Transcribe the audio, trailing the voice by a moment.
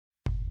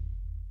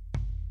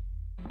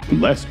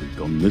Last week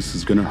on This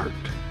Is Gonna Hurt.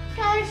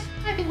 Guys,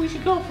 I think we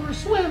should go for a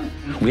swim.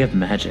 We have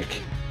magic.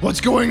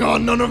 What's going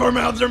on? None of our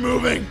mouths are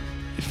moving.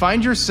 You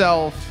find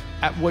yourself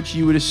at what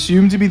you would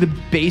assume to be the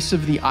base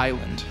of the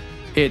island.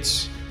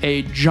 It's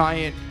a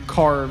giant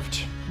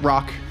carved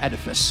rock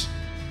edifice.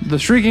 The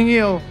shrieking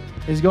eel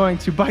is going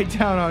to bite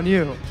down on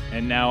you.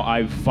 And now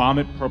I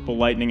vomit purple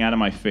lightning out of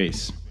my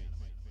face.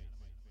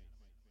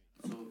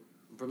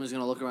 Brimley's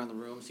gonna look around the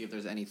room, see if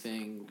there's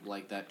anything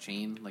like that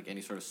chain, like any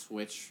sort of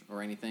switch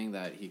or anything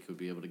that he could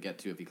be able to get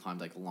to if he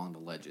climbed like along the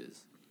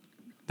ledges.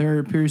 There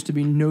appears to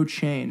be no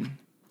chain.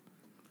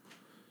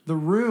 The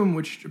room,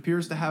 which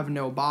appears to have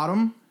no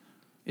bottom,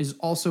 is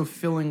also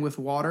filling with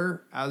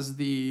water as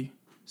the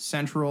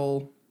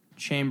central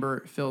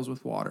chamber fills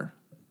with water.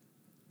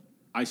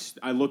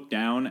 I look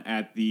down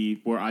at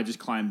where I just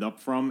climbed up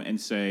from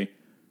and say,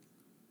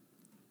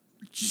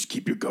 Just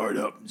keep your guard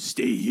up.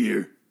 Stay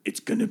here. It's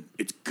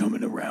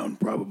coming around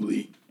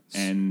probably.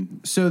 and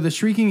So the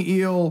shrieking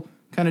eel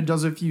kind of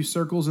does a few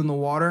circles in the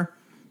water,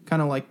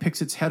 kind of like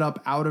picks its head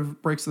up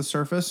breaks the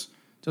surface,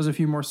 does a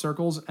few more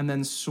circles, and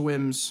then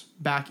swims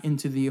back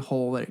into the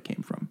hole that it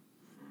came from.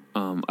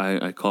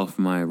 I call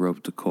for my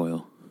rope to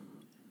coil,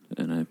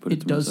 and I put it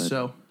It to my does side.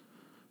 so.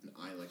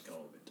 I let go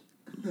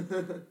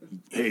of it.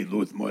 Hey,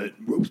 Lothmar, that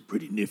rope's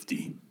pretty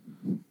nifty.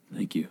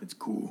 Thank you. It's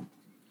cool.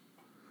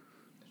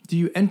 Do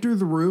you enter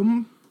the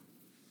room?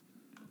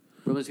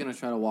 Brimley's gonna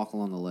try to walk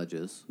along the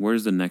ledges.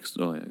 Where's the next?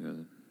 Oh, yeah, got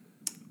it.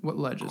 What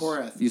ledges?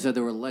 Korath. You said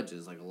there were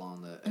ledges like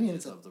along the edges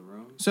it's of the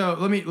room. So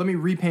let me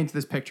repaint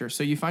this picture.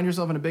 So you find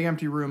yourself in a big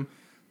empty room.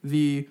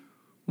 The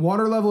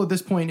water level at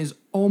this point is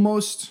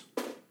almost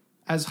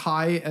as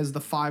high as the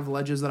 5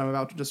 ledges that I'm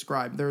about to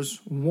describe. There's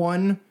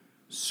one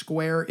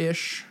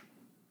square-ish,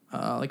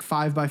 like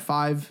 5 by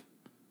 5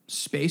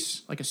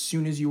 space, like as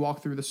soon as you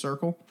walk through the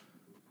circle.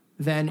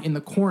 Then in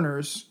the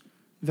corners,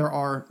 there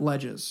are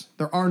ledges.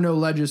 There are no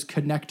ledges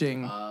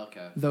connecting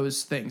Okay.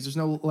 those things. There's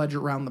no ledge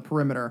around the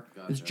perimeter.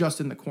 It's Gotcha.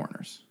 just in the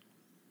corners.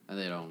 And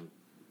they don't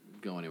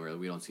go anywhere.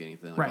 We don't see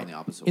anything like Right. on the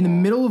opposite In the wall.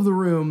 middle of the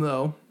room,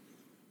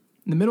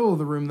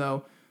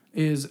 though,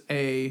 is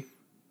a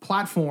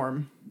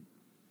platform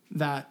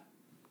that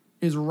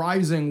is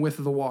rising with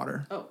the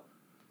water. Oh.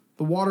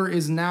 The water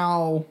is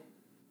now,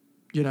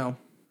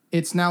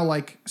 it's now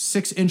like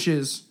 6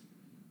 inches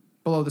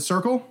below the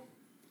circle,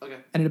 Okay.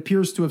 and it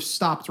appears to have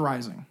stopped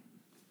rising.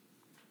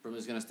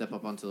 Brimley's gonna step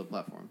up onto the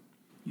platform.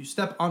 You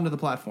step onto the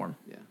platform.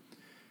 Yeah.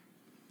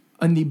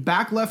 In the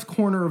back left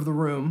corner of the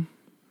room,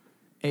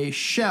 a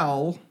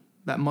shell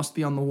that must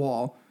be on the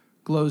wall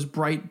glows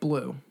bright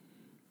blue.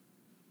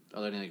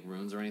 Are there any like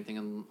runes or anything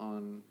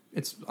on?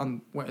 It's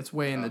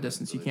way in the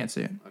distance. You can't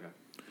see it. Okay.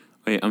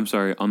 Wait, I'm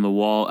sorry. On the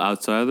wall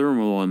outside of the room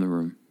or the wall in the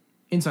room?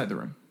 Inside the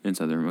room.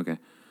 Inside the room, okay.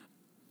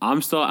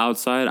 I'm still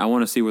outside. I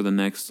want to see where the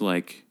next,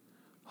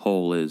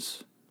 hole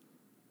is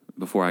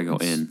before I go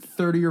in.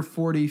 30 or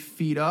 40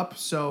 feet up.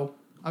 So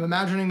I'm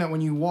imagining that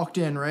when you walked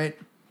in, right,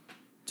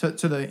 to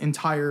the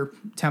entire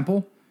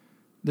temple,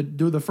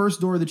 the first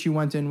door that you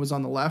went in was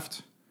on the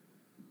left.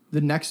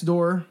 The next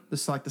door, the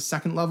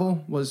second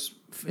level, was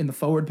in the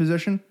forward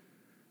position.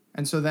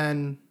 And so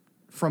then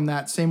from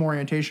that same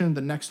orientation,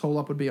 the next hole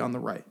up would be on the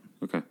right.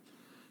 Okay.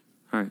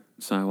 All right.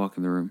 So I walk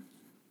in the room.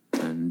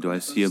 And do I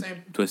see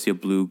a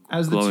blue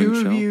As the glowing two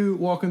shell? of you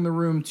walk in the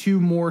room, 2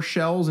 more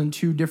shells in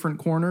 2 different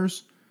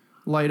corners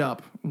light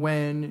up.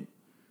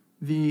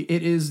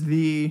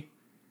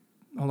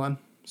 Hold on.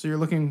 So you're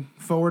looking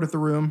forward at the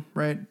room,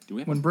 right?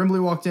 When Brimley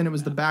walked in, it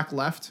was the back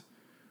left.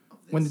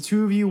 When the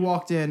 2 of you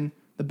walked in,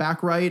 the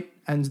back right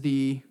and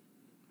the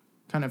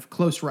kind of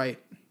close right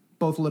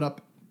both lit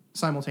up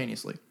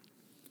simultaneously.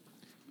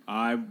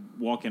 I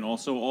walk in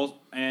also,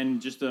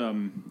 and just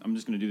I'm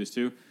just gonna do this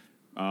too.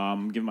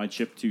 Give my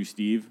chip to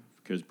Steve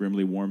because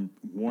Brimley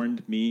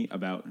warned me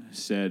about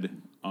said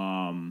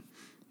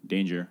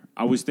danger.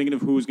 I was thinking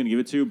of who was gonna give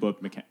it to, but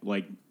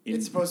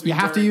It's supposed to be. You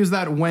have to use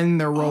that when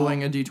they're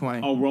rolling a d20.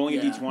 Oh, rolling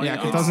a Yeah. d20.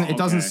 Yeah, Oh, it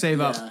doesn't okay. save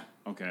Yeah. up.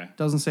 Okay.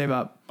 Doesn't save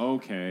up.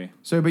 Okay.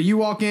 So, but you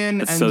walk in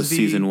That's and so the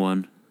season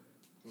 1.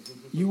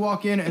 You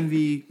walk in and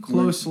the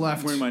close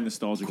left Wearing my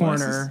nostalgia corner.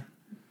 glasses.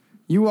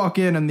 You walk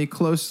in and the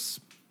close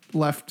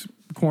left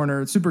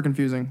corner. It's super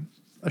confusing.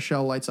 A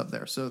shell lights up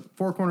there. So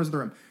 4 corners of the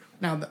room.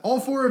 Now, all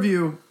 4 of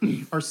you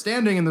are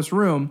standing in this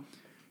room.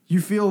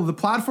 You feel the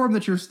platform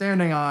that you're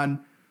standing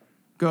on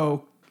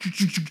go,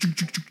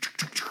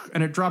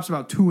 and it drops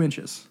about 2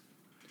 inches.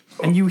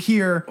 And you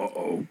hear.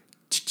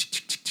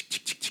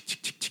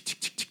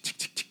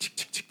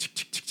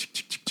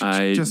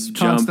 I just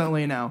jump.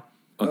 constantly now.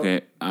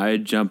 Okay, I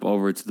jump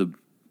over to the.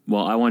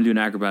 Well, I want to do an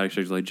acrobatic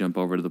check to jump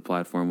over to the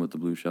platform with the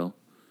blue shell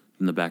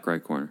in the back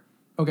right corner.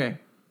 Okay.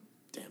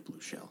 Damn blue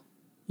shell.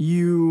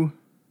 You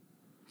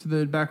to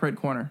the back right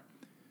corner.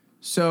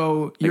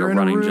 So Like you're a in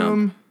a running room.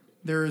 jump.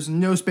 There is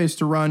no space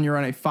to run. You're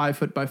on a 5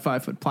 foot by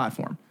 5 foot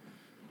platform.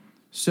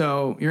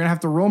 So you're gonna have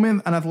to roll me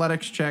an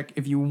athletics check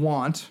if you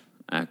want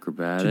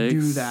Acrobatics. to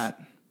do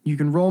that. You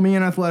can roll me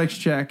an athletics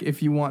check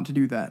if you want to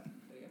do that.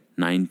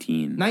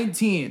 19.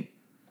 19.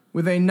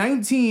 With a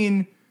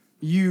 19,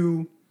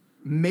 you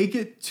make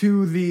it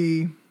to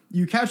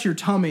you catch your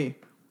tummy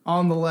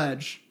on the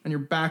ledge and your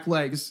back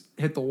legs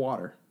hit the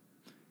water.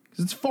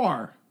 Because it's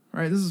far,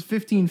 right? This is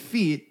 15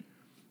 feet,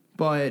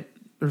 but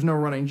there's no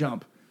running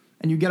jump.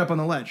 And you get up on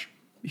the ledge.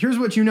 Here's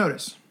what you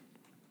notice.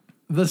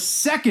 The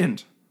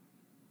second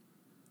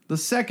that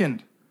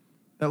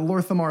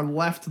Lorthamar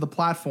left the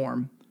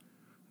platform,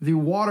 the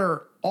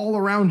water all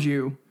around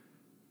you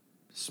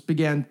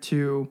began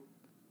to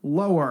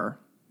lower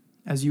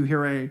as you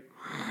hear a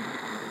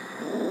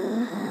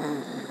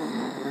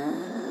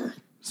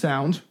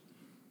sound.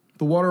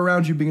 The water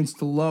around you begins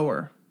to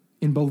lower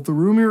in both the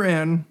room you're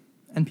in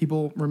and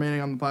people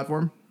remaining on the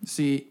platform.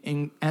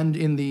 And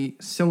in the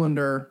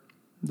cylinder,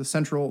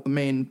 the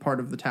main part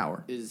of the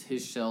tower. Is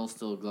his shell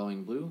still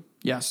glowing blue?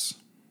 Yes.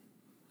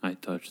 I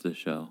touch the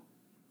shell.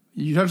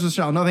 You touch the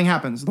shell, nothing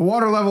happens. The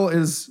water level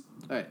is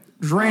All right.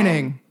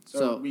 draining.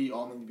 So we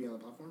all need to be on the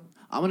platform?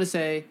 I'm gonna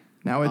say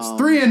Now it's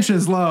 3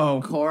 inches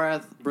low.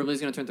 Korath.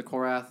 Brimley's gonna turn to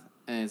Korath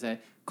and say,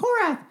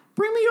 "Korath,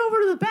 bring me over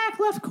to the back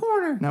left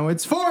corner." Now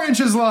it's 4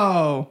 inches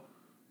low.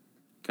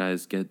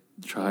 Guys,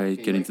 try you,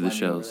 getting like, to the slide me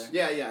shells. over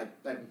Yeah.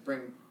 I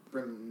bring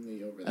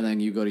me over there. And then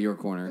you go to your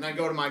corner. And I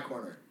go to my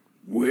corner.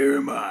 Where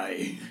am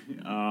I?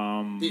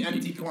 The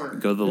empty corner.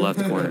 Go to the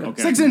left corner.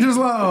 Okay. 6 inches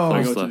low.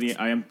 I Close go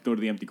left. to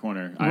the empty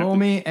corner. I Roll have to-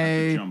 me I have to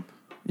a... jump.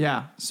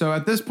 Yeah, so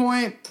at this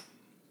point,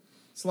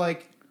 it's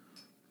like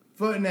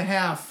foot and a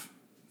half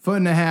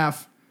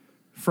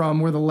from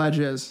where the ledge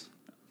is.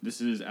 This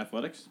is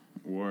athletics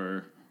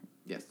or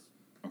Yes.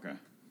 okay.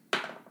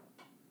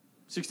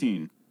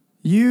 16.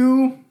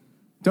 You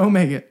don't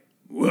make it.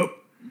 Well,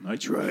 I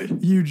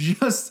tried. You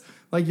just,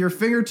 like, your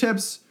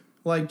fingertips,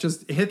 like,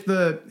 just hit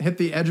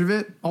the edge of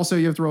it. Also,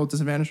 you have to roll with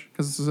disadvantage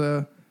because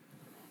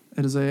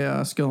it is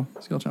a skill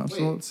challenge.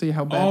 So let's see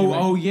how bad you make.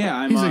 Oh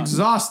yeah, He's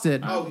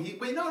exhausted. Oh,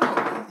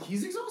 no.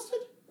 He's exhausted?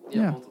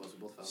 Yeah. Both of us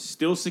both fell.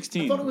 still I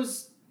 16. thought it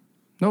was...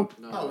 Nope.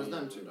 No, Oh, it was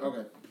done too.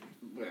 Okay.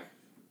 Yeah.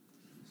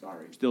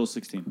 Sorry. Still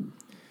 16.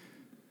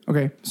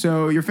 Okay,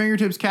 so your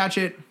fingertips catch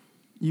it.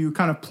 You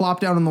kind of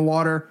plop down in the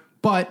water,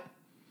 but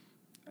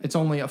it's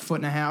only a foot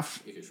and a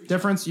half You can reach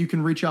difference. You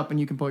can reach up and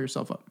you can pull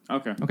yourself up.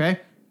 Okay. Okay?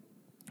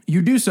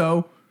 You do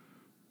so,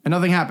 and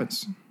nothing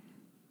happens.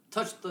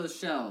 Touch the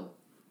shell.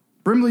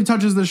 Brimley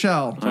touches the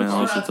shell. I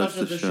also Korath touch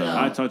the touches the shell. shell.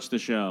 I touched the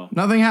shell.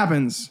 Nothing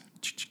happens.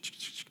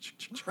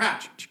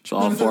 Crap. So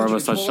all four of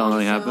us touch shell,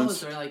 nothing Is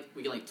happens. there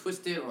we can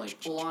twist it or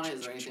pull on it?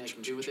 Is there anything I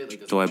can do with it? Like,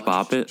 does Do I it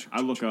bop it?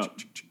 I look up.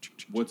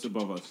 What's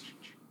above us?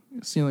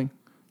 Ceiling.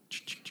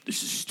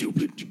 This is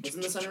stupid. What's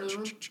in the center of the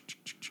room?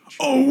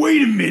 Oh,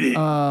 wait a minute.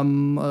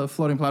 A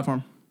floating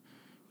platform.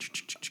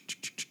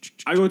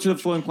 I go to the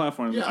floating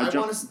platform. Yeah, I I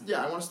jump. want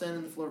to stand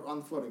on the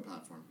floating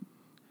platform.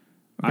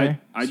 Okay.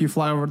 I- So you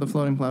fly over the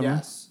floating platform.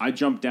 Yes. I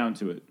jump down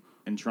to it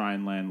and try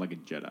and land like a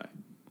Jedi.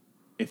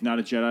 If not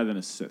a Jedi, then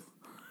a Sith.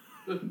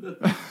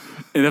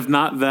 And if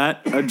not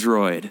that, a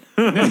droid.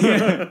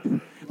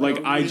 Like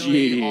Really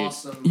IG-88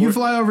 awesome. You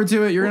fly over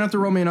to it. You're going to have to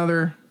roll me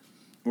another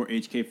or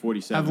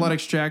HK-47.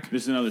 athletics check.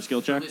 This is another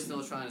skill check. I'm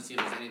still trying to see if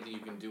there's anything you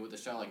can do with the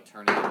shell, like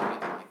turn it or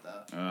anything like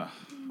that.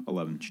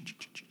 11.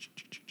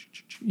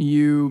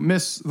 You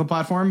miss the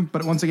platform,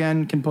 but once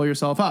again can pull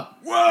yourself up.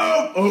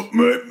 Whoa!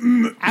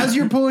 Oh, As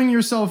you're pulling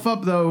yourself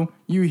up, though,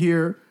 you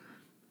hear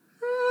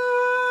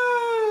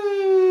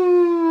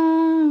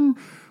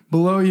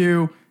below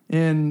you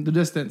in the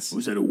distance.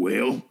 was that a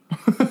whale?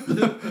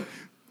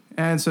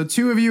 And so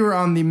 2 of you are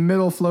on the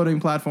middle floating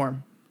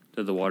platform.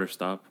 Did the water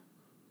stop?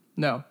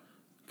 No,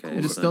 Okay.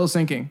 it is so still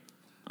sinking.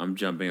 I'm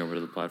jumping over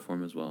to the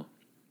platform as well.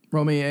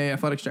 Roll me a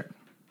athletics check.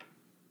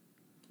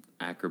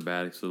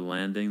 Acrobatics of the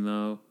landing,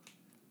 though.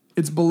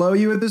 It's below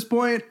you at this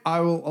point.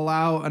 I will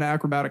allow an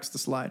acrobatics to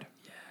slide.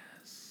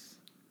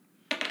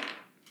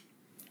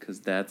 Because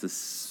that's a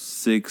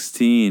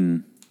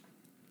 16.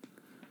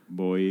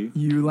 Boy.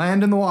 You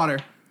land in the water.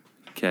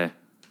 Okay.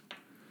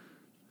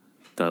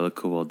 Do I look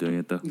cool while doing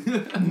it, though?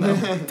 No.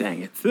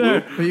 Dang it. But I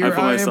you're put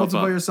able myself to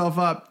pull up. yourself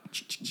up.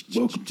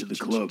 Welcome to the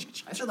club.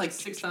 I said like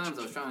 6 times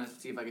I was trying to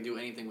see if I could do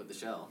anything with the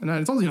shell. And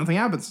I told you nothing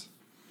happens.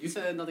 You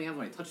said nothing happened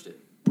when I touched it.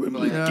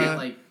 Brimley, But,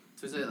 get-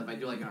 twist it, if I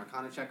do like an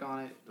Arcana check on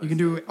it. You can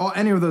do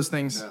any of those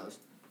things.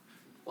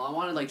 Well, I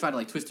wanted to try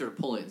to twist it or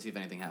pull it and see if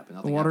anything happened.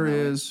 The Nothing water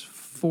happened that way. is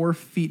 4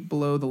 feet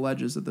below the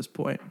ledges at this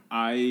point.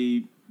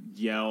 I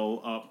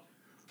yell up.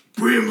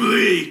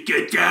 Brimley,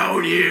 get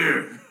down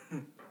here.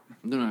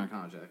 I'm doing an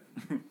Arcana check.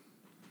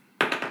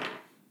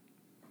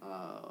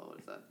 What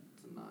is that?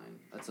 It's a 9.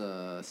 That's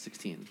a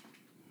 16.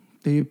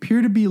 They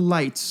appear to be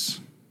lights.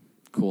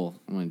 Cool.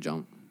 I'm gonna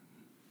jump.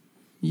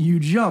 You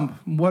jump.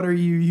 What are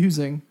you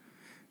using?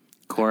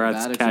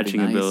 Korath's Acrobatics would be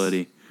catching nice.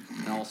 ability.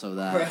 And also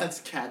that. That's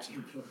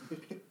catching.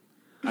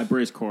 I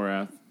brace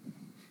Korath.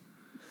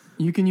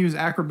 You can use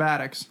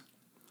acrobatics.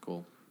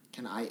 Cool.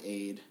 Can I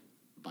aid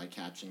by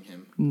catching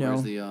him? No.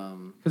 Where's the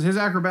Because his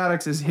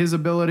acrobatics is his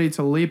ability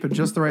to leap at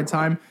just the right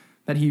time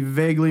that he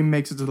vaguely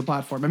makes it to the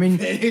platform. I mean,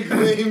 you've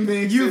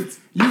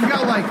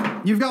got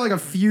like a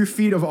few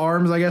feet of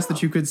arms, I guess,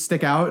 that you could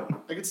stick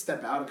out. I could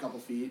step out a couple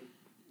feet.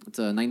 It's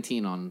a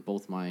 19 on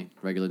both my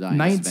regular die. and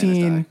Spanish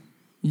 19, die.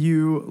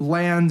 you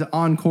land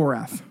on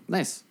Korath.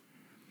 Nice.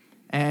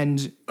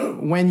 And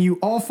when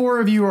all four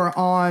of you are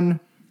on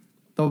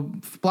the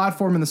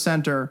platform in the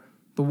center,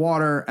 the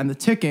water and the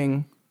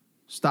ticking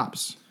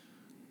stops.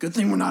 Good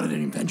thing we're not at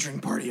an adventuring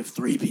party of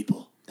 3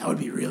 people. That would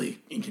be really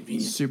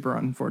inconvenient. Super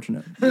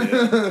unfortunate.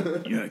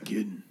 Yeah,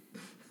 kidding.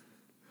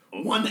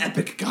 One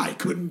epic guy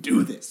couldn't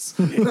do this.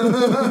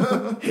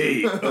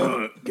 Hey,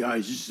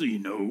 guys, just so you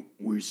know,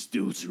 we're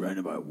still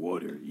surrounded by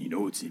water. You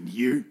know what's in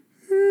here?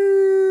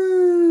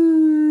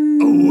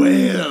 Oh,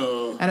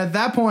 well. And at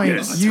that point,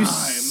 Yes, you time.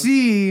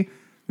 see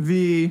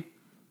the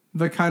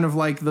kind of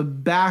like the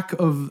back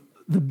of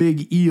the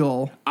big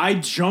eel. I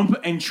jump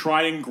and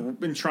try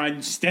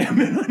and stab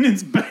it on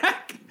its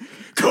back.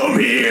 Come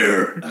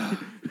here!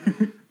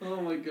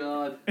 Oh my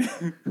god.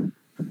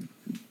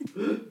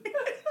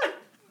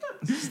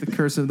 It's the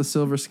curse of the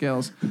silver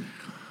scales.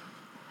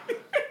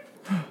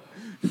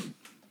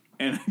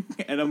 And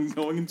I'm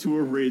going into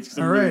a rage because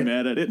I'm All really right.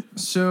 mad at it.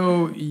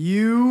 So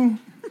you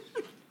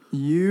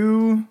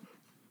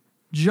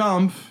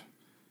jump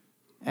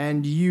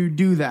and you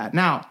do that.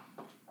 Now,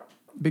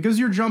 because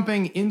you're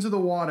jumping into the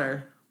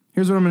water,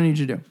 here's what I'm going to need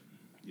you to do.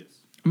 Yes.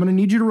 I'm going to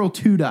need you to roll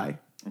 2 die.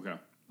 Okay.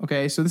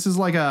 Okay, so this is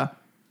like a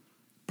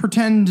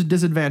pretend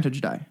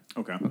disadvantage die.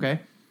 Okay. Okay?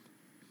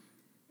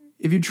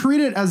 If you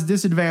treat it as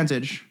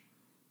disadvantage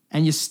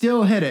and you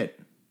still hit it,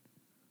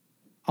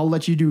 I'll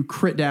let you do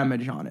crit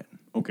damage on it.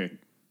 Okay.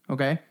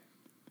 Okay?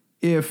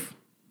 If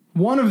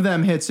one of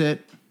them hits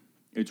it,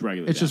 It's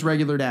regular. it's just damage.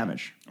 regular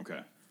damage. Okay.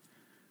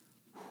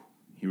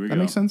 Here we That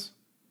go. makes sense?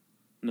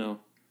 No.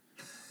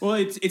 Well,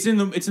 it's in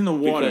the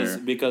water.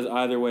 Because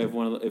either way, if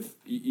one of the, if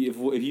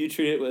you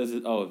treat it as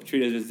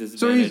treat it as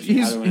disadvantage.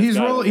 So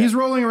he's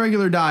rolling a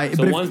regular die.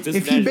 So But one's if he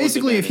disadvantage, one's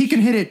basically if he can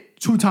hit it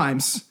 2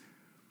 times,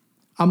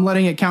 I'm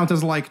letting it count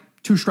as like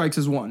 2 strikes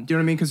as 1. Do you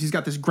know what I mean? Because he's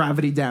got this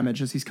gravity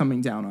damage as he's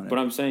coming down on it. But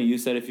I'm saying you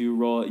said if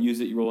you use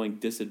it, you're rolling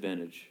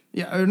disadvantage.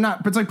 Yeah, or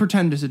not. But it's like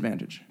pretend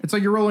disadvantage. It's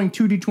like you're rolling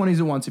 2 d20s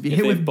at once. If you If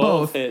hit they with both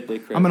both, hit, they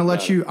crit. I'm gonna let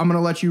Got you. I'm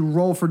gonna let you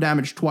roll for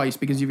damage twice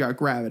because you've got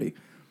gravity.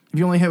 If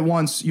you only hit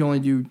once, you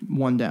only do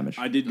 1 damage.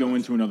 I did go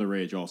into another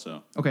rage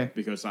also. Okay.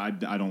 Because I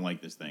don't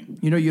like this thing.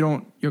 You know you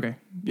don't. Okay.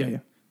 Yeah.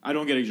 I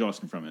don't get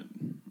exhaustion from it.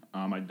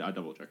 I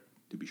double check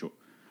to be sure.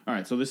 All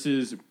right, so this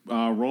is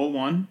roll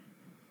 1.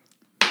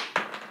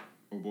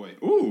 Oh boy.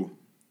 Ooh,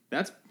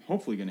 that's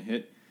hopefully gonna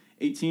hit.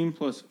 18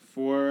 plus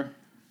 4,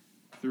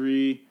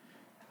 3.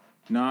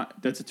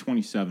 That's a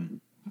 27.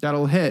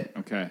 That'll hit.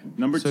 Okay,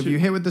 number So 2. if you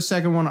hit with the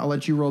second one, I'll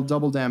let you roll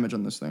double damage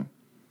on this thing.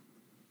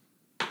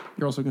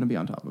 You're also going to be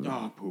on top of it.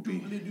 Oh, poopy.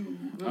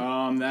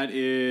 That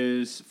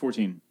is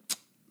 14.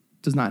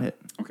 Does not hit.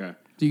 Okay.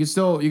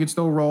 So you can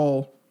still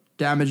roll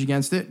damage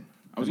against it.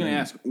 I was gonna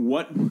ask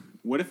what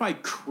if I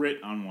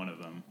crit on one of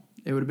them?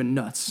 It would have been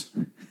nuts.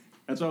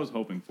 That's what I was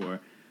hoping for.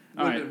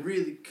 All right.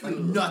 really cool. Like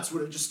nuts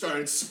would have just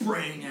started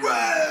spraying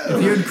out.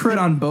 If you had crit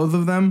on both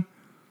of them,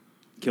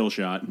 Kill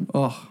shot.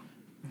 oh,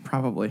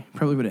 probably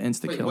would have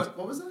insta Wait, killed.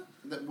 what was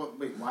that?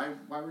 Wait, why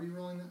were you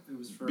rolling that? It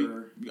was for...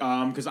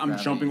 Because I'm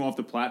Gravity. jumping off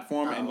the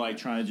platform Oh, and like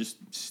okay. trying to just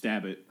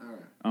stab it. All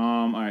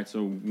right. All right.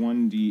 So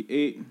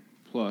 1d8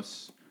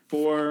 plus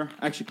 4,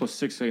 actually plus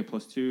 6. So I get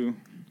plus 2.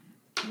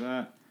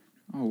 That.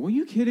 Oh, were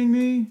you kidding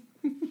me?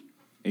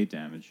 8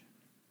 damage.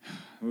 It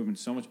would have been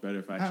so much better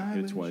if I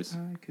actually hit it twice.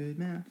 I could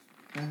math.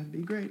 That'd be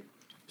great.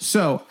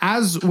 So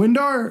as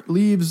Windar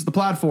leaves the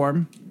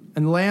platform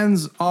and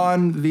lands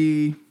on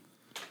the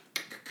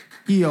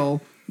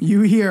eel,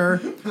 you hear,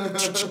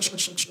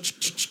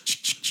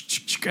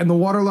 and the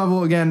water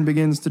level again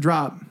begins to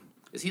drop.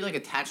 Is he like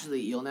attached to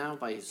the eel now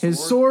by his His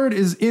sword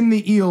is in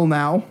the eel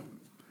now,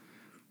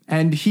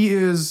 and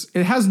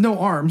it has no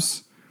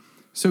arms,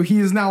 so he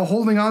is now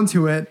holding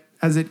onto it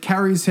as it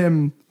carries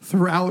him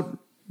throughout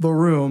the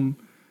room,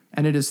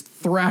 and it is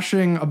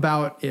thrashing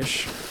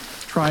about-ish,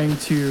 trying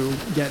to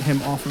get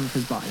him off of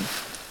his body.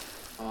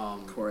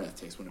 Korath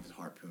takes one of his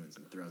harpoons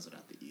and throws it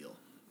at the eel.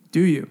 Do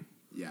you?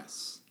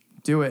 Yes.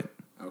 Do it.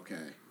 Okay.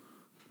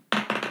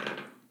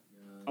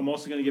 I'm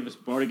also gonna give us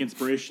bardic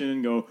inspiration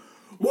and go,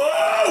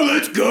 whoa,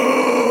 let's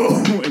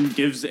go, and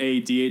gives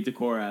a d8 to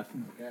Korath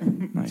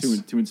Nice.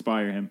 to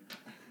inspire him.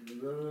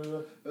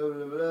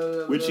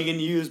 Which you can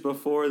use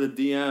before the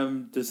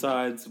DM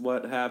decides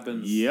what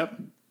happens.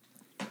 Yep.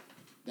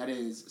 That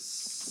is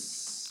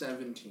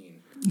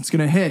 17. It's going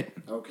to hit.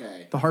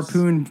 Okay. The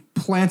harpoon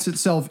plants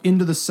itself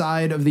into the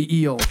side of the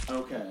eel.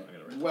 Okay.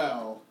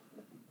 Well,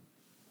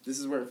 this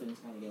is where things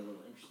kind of get a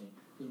little interesting.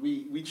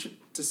 We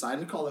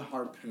decided to call it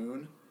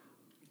harpoon.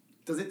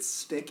 Does it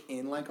stick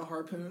in like a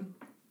harpoon?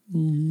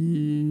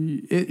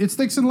 It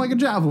sticks in like a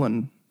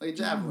javelin Like a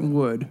javelin?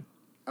 would.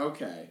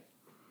 Okay.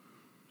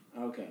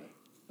 Okay.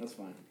 That's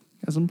fine.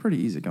 Guys, I'm pretty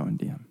easygoing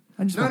DM.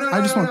 I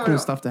just want cool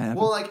stuff to happen.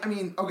 Well, like, I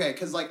mean, okay,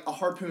 because, like, a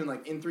harpoon,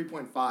 like, in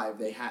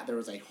 3.5, there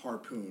was a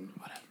harpoon.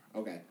 Whatever.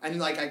 Okay. And,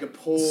 like, I could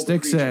pull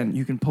Sticks the creature. in.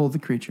 You can pull the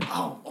creature.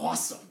 Oh,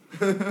 awesome.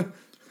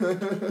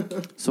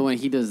 So when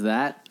he does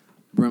that,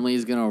 Brimley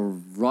is gonna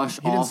rush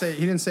off. He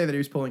didn't say that he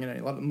was pulling it any.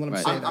 Let him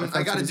Right. say that. if I that's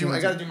what gotta he's do. gonna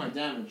I gotta do my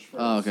damage first.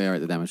 Oh, okay, all right,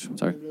 the damage.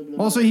 Sorry.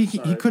 Also, he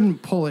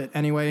couldn't pull it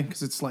anyway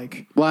because it's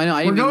like Well, I know.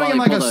 I we're didn't mean going in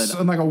while like he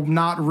pulled a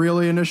not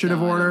really initiative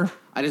No, I know. order.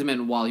 I just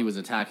meant while he was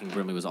attacking,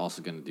 Brimley was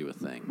also gonna do a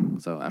thing.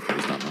 So after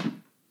he's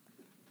done,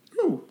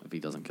 though, if he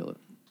doesn't kill it.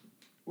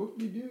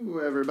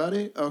 Whoop-de-doo,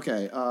 everybody.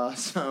 Okay,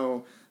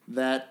 so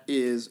that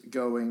is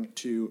going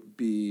to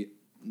be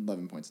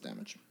 11 points of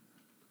damage.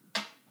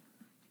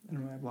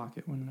 And I block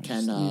it when I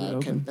Can just leave it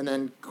open. and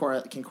then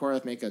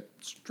Korath make a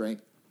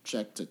strength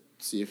check to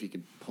see if he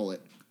could pull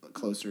it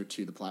closer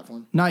to the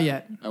platform? Not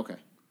yet. Okay.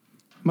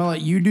 I'm gonna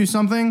let you do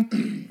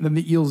something, then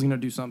the eel's gonna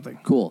do something.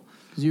 Cool.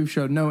 Because you've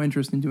showed no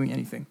interest in doing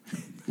anything,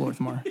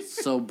 Lorthmar.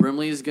 So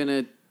Brimley is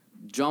gonna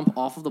jump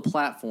off of the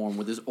platform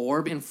with his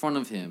orb in front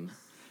of him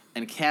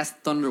and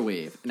cast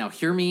Thunderwave. Now,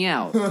 hear me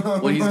out.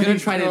 What he's gonna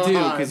try to do,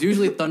 because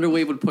usually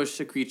Thunderwave would push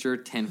the creature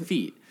 10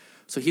 feet.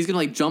 So he's gonna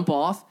like jump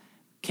off,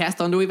 cast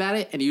Thunderwave at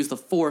it, and use the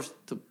force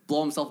to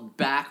blow himself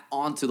back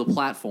onto the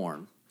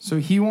platform. So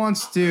he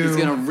wants to. He's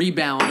gonna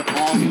rebound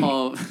off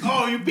of.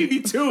 Oh, you beat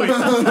me to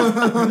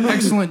it.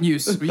 Excellent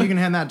use, but you can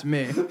hand that to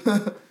me.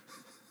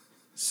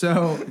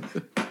 So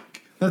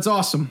that's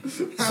awesome.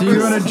 So you're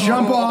gonna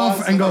jump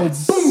off and go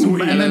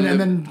boom, and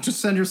then just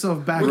send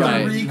yourself back.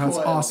 Right. Up. Recoil. That's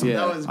awesome. Yeah.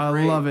 That was I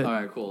great. love it. All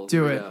right, cool.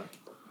 Do Here we it.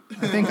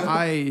 go. I think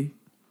I.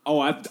 Oh,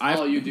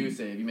 I You do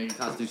save. You make a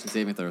Constitution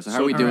saving throw. So how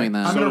So- are we all doing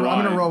I'm that? So do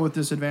gonna I. roll with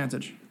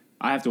disadvantage.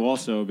 I have to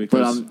also But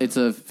because it's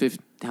a 50.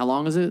 How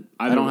long is it?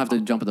 I don't have to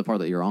jump at the part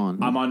that you're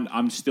on.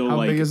 I'm still How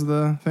like big is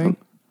the thing?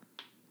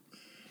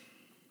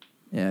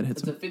 Yeah, it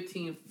hits It's a him.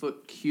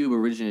 15-foot cube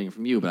originating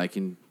from you, but I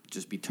can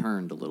just be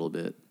turned a little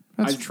bit.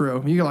 That's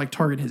true. You can like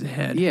target his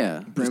head. Yeah,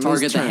 just Brimley's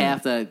target the turn.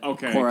 half that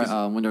Okay, Cora,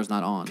 'cause- Window's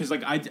not on. because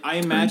like I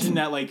imagine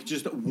that like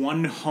just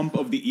one hump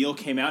of the eel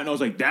came out and I was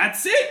like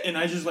that's it and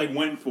I just like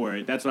went for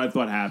it. That's what I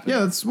thought happened. Yeah,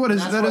 that's what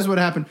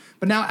happened.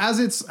 But now as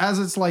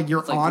it's like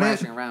you're like on it,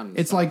 thrashing around and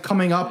it's stuff. like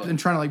coming up Yeah. and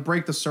trying to like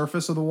break the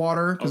surface of the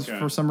water because Okay.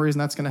 for some reason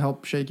that's gonna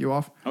help shake you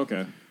off.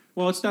 Okay.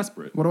 Well, it's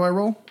desperate. What do I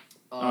roll?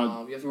 You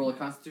have to roll a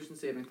Constitution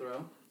saving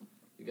throw.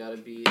 You gotta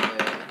be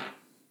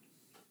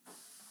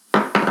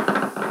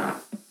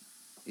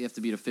You have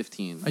to beat a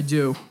 15. I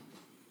do.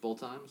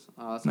 Both times?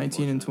 Oh, that's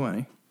 19 and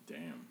unfortunate.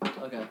 20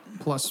 Damn. Okay.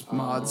 plus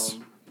mods.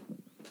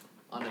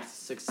 On a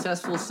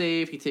successful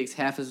save, he takes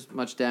half as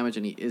much damage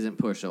and he isn't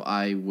pushed, so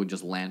I would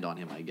just land on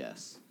him, I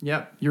guess.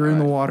 Yep, you're in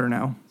the Alright. water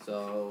now.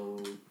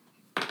 So.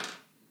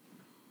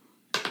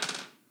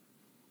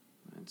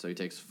 And so he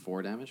takes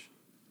 4 damage.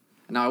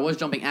 Now I was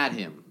jumping at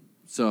him,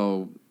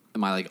 so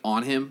am I like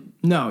on him?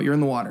 No, you're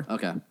in the water.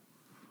 Okay.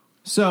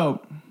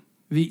 So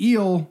the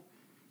eel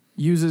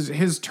uses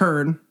his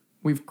turn.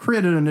 We've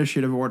created an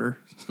initiative order.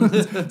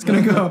 It's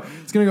gonna go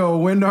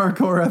Windar,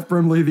 Korath,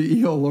 Brimley, the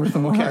eel,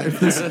 Lorthamar. If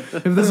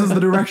this is the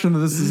direction that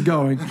this is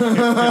going.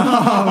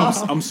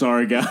 I'm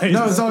sorry, guys.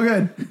 No, it's all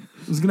good.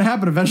 It's gonna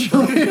happen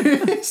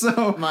eventually.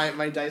 So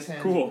My dice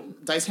hands. Cool.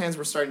 Dice hands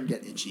were starting to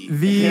get itchy.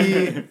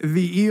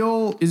 the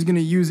eel is gonna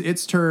use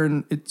its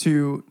turn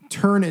to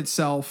turn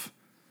itself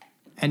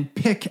and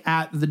pick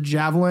at the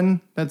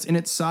javelin that's in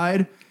its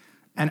side.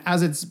 And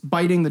as it's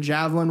biting the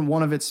javelin,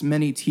 one of its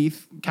many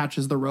teeth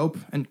catches the rope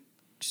and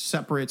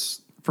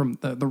separates from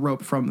the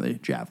rope from the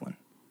javelin.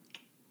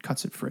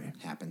 Cuts it free.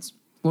 Happens.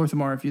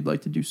 Lorthamar, if you'd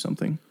like to do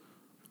something.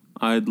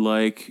 I'd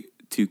like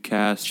to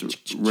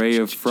cast Ray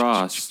of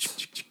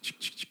Frost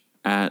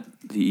at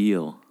the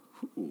eel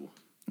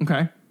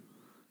Okay.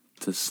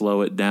 to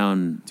slow it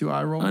down Do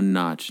I roll? a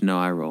notch. No,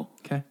 I roll.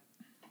 Okay.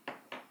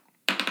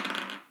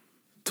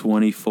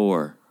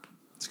 24.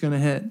 It's going to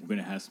hit. We're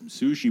gonna have some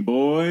sushi,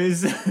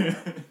 boys.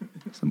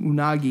 Some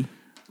unagi.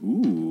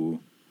 Ooh,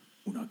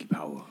 unagi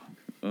power.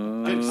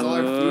 All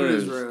our food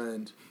is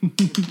ruined.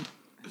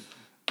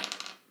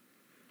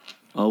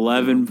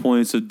 11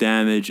 points of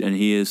damage, and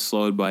he is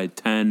slowed by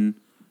 10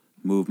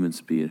 movement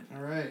speed.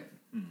 All right.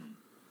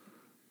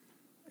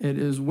 It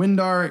is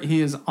Windar.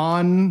 He is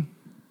on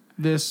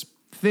this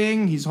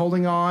thing. He's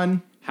holding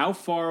on. How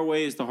far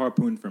away is the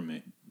harpoon from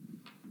me?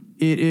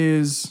 It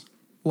is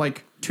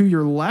like to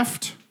your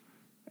left,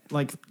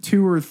 like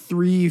 2 or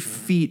 3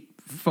 feet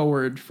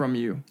forward from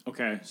you.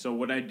 Okay, so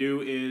what I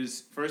do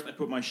is first I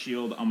put my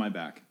shield on my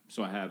back,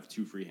 so I have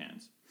 2 free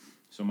hands.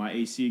 So my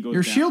AC goes.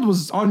 Your down. shield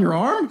was on your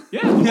arm?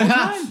 Yeah, the whole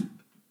time.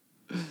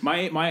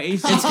 My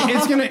AC.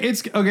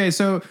 It's okay.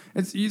 So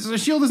the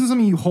shield isn't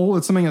something you hold.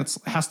 It's something that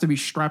has to be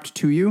strapped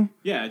to you.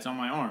 Yeah, it's on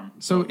my arm.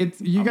 So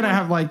you're gonna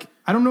have like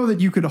I don't know that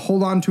you could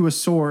hold on to a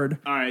sword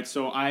All right,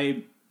 so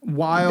I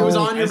while It was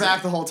on your As-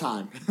 back the whole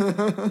time.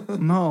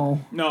 no.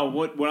 no.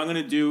 What I'm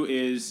gonna do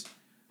is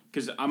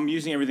because I'm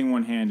using everything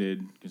one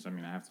handed because I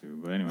have to.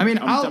 But anyway, I mean,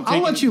 I'm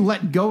I'll let you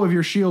let go of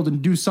your shield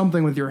and do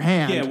something with your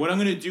hand. Yeah, what I'm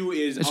gonna do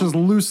is It's just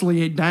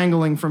loosely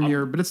dangling from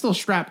your, but it's still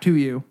strapped to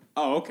you.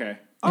 Oh, okay.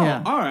 Oh,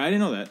 Yeah. all right. I didn't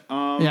know that.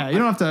 Yeah, you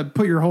don't have to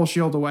put your whole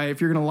shield away if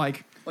you're gonna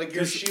like. Like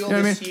your shield You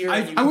know what I is mean? here.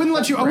 and you I wouldn't can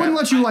let you. I grab- wouldn't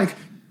let you like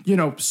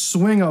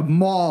swing a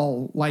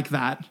maul like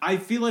that. I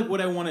feel like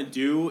what I want to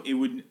do,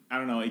 I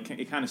don't know,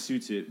 it kind of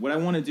suits it. What I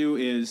want to do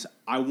is,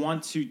 it's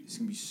going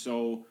to be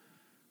so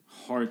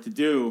hard to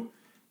do.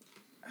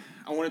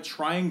 I want to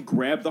try and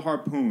grab the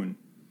harpoon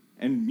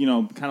and,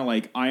 kind of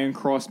like iron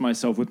cross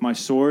myself with my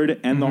sword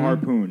and the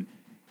harpoon.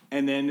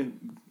 And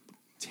then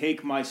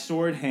take my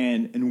sword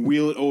hand and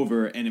wheel it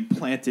over and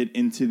implant it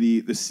into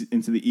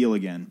the eel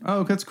again.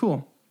 Oh, that's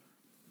cool.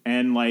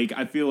 And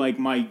I feel like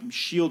my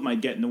shield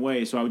might get in the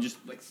way, so I would just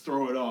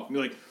throw it off and be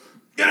like,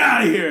 "Get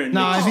out of here!" And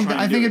No, I think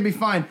it'd be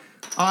fine.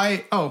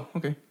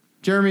 Okay.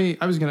 Jeremy,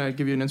 I was gonna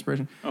give you an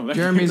inspiration.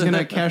 Jeremy's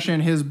gonna cash in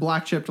his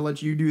black chip to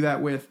let you do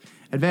that with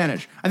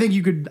advantage. I think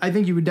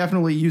you would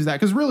definitely use that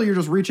because really you're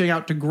just reaching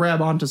out to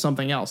grab onto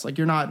something else.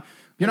 You're not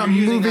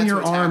moving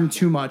your arm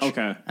too much.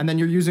 Okay. And then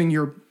you're using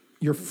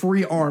your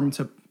free arm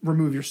to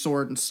remove your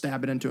sword and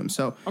stab it into him.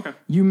 So okay.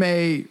 You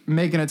may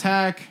make an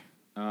attack.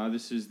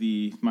 This is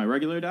my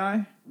regular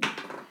die.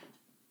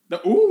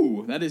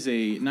 That is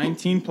a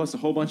 19 plus a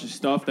whole bunch of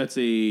stuff. That's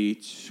a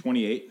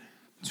 28.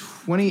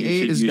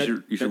 28 is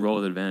good. You should roll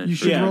with advantage. You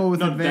should roll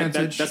with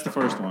advantage. That's the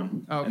first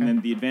one. Oh, okay. And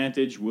then the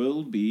advantage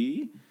will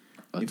be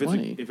A if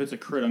 20. it's a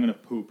crit, I'm gonna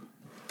poop.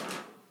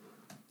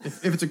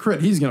 If it's a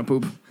crit, he's gonna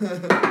poop.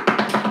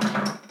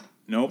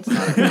 Nope.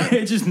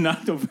 It just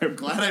knocked over.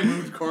 Glad I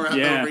moved Cora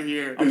over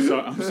here.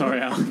 I'm sorry,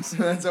 Alex.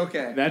 That's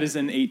okay. That is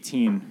an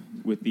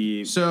 18 with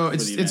the. So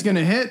it's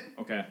gonna hit.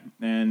 Okay,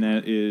 and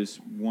that is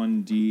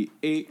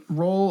 1d8.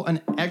 Roll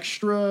an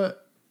extra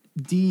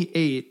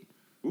d8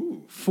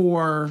 Ooh.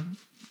 for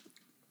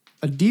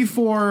a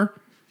d4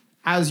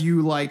 as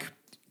you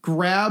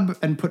grab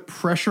and put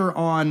pressure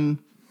on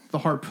the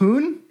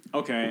harpoon,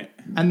 Okay.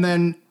 and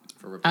then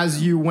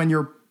when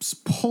you're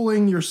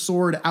pulling your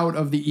sword out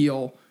of the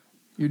eel,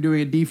 you're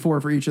doing a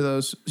d4 for each of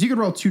those. So you could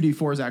roll 2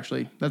 d4s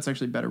actually. That's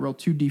actually better. Roll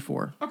 2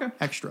 d4. Okay.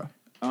 Extra.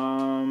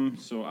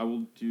 So I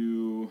will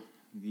do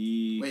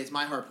the. Wait, it's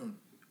my harpoon.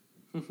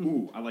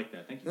 Ooh, I like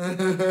that. Thank you.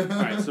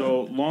 All right.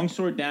 So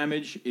longsword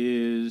damage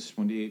is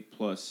 1d8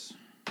 plus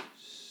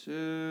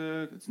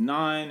 6. It's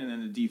 9, and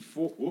then the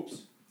d4.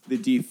 Whoops. The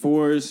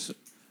d4s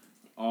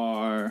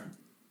are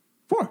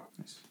 4.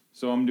 Nice.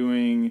 So I'm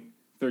doing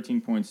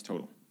 13 points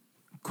total.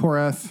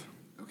 Korath,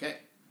 Okay.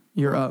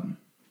 you're up.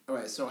 All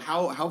right. So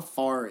how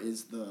far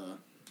is the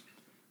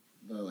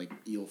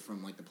eel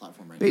from the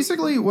platform right now?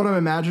 Basically, what I'm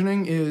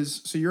imagining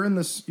is, so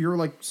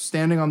you're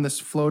standing on this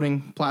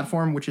floating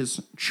platform, which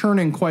is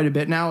churning quite a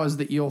bit now as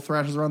the eel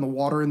thrashes around. The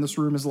water in this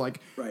room is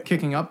Right.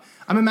 kicking up.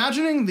 I'm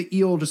imagining the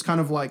eel just kind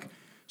of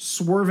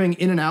swerving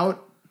in and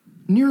out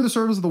near the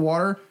surface of the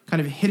water, kind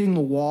of hitting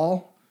the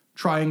wall,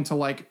 trying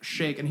to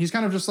shake. And he's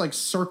kind of just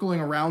circling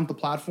around the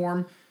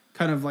platform,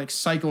 kind of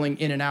cycling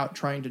in and out,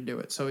 trying to do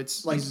it. So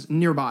he's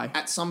nearby.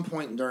 At some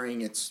point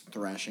during its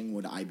thrashing,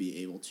 would I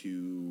be able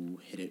to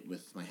hit it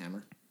with my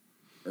hammer?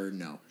 Or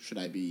no? Should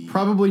I be...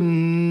 Probably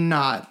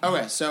not.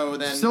 Okay, so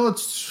then... Still,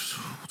 it's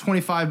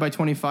 25 by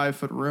 25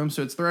 foot room,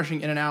 so it's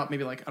thrashing in and out,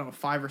 maybe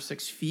 5 or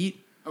 6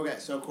 feet. Okay,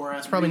 so Korath...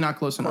 It's probably not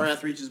close enough.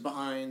 Korath reaches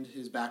behind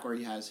his back where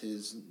he has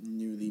his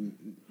newly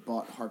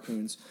bought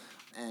harpoons,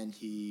 and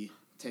he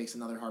takes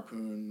another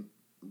harpoon,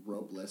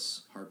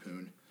 ropeless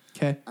harpoon,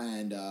 Okay.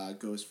 and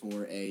goes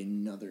for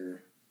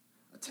another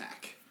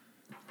attack.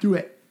 Do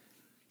it.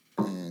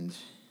 And...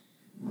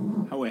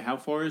 How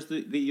far is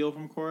the eel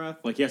from Korath?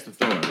 He has to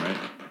throw it, right?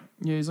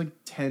 Yeah, he's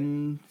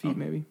 10 feet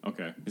maybe.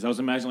 Okay. Because I was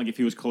imagining if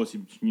he was close,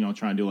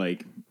 trying to do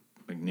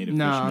native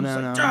No.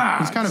 fishermen.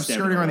 He's kind of stab it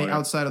skirting around the water.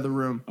 outside of the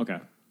room. Okay.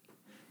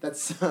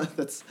 That's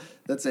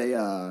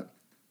a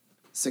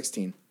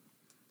 16.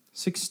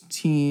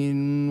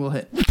 16 will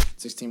hit.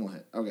 16 will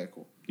hit. Okay,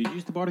 cool. Did you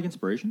use the Bardic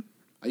Inspiration?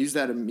 I use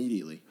that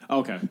immediately.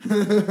 Okay.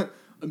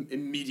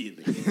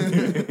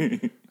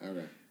 Immediately.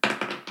 Okay.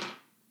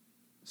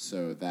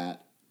 So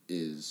that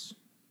is...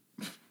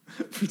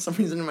 For some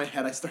reason in my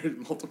head, I started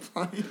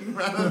multiplying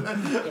rather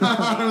than...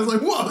 I was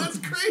like, whoa, that's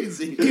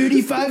crazy.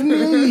 35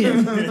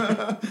 million.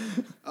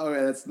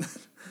 Okay, that's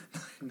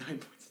 9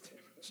 points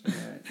of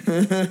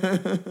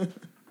damage.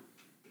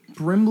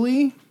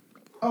 Brimley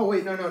Oh,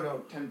 wait, no.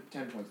 10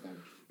 points damage.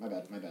 My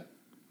bad.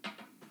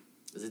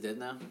 Is it dead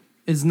now?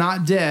 is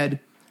not dead,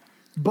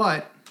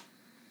 but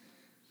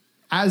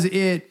as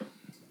it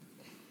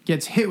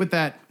gets hit with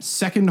that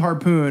second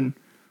harpoon,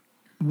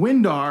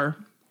 Windar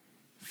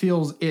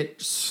feels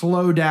it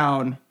slow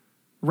down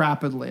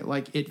rapidly.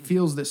 It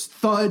feels this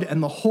thud,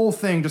 and the whole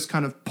thing just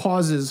kind of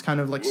pauses, kind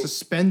of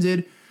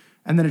suspended,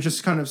 and then it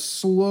just kind of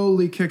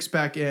slowly kicks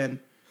back in.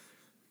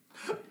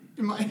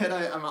 In my head,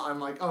 I'm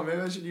like, oh,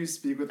 maybe I should use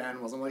speak with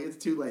animals. I'm like, it's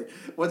too late.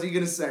 What's he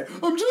gonna say?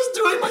 I'm just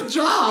doing my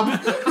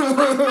job.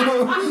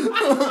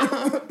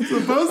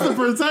 Supposed to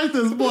protect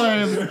this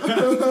place.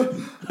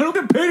 I don't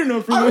get paid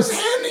enough for I this. was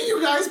handing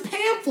you guys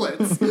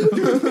pamphlets.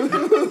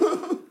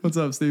 What's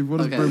up, Steve? What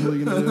is Okay.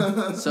 Brimley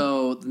gonna do?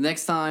 So the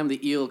next time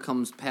the eel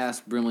comes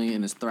past Brimley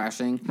and is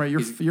thrashing, Right,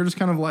 you're just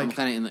kind of I'm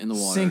kind of in the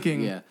water,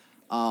 sinking. Yeah.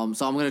 So I'm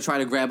gonna try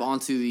to grab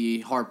onto the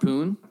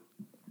harpoon,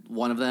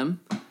 one of them,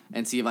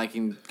 and see if I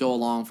can go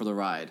along for the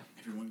ride.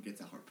 Everyone gets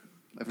a harpoon.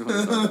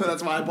 Everyone's done.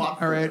 That's why I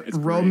bought. All right, It's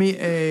roll great. me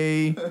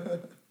a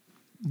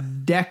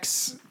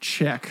dex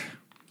check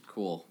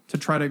Cool. to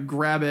try to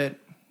grab it.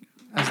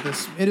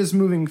 It is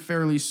moving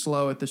fairly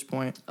slow at this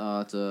point.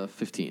 It's a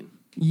 15.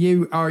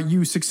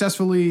 You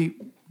successfully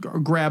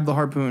grab the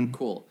harpoon.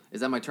 Cool.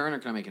 Is that my turn, or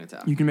can I make an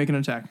attack? You can make an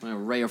attack. I'm gonna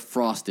ray of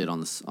frost it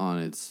on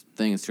its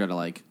thing and try to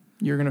like.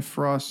 You're gonna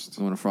frost.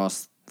 I'm gonna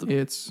frost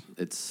it's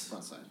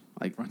Front side.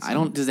 like I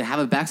don't. Does it have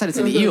a backside? It's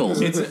an eel.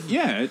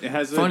 It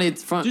has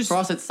front. just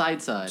Frost its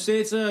side. say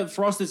it's a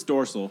frosted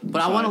dorsal.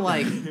 But I want to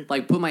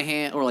like put my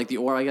hand or like the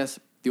orb, I guess,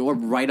 the orb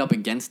right up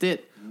against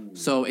it,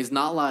 so it's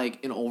not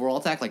like an overall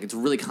attack. Like it's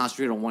really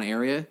concentrated on one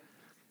area.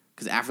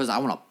 Because after this, I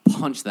want to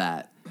punch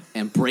that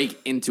and break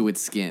into its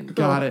skin.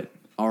 got it.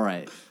 All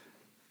right.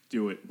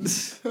 do it.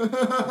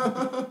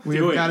 We've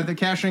Do it. got the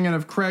cashing in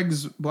of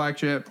Craig's black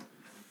chip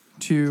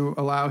to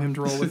allow him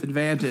to roll with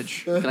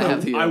advantage. Can I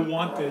have the? I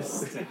want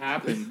this to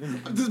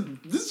happen.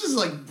 This is just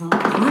like brutal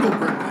Grim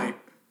Knight.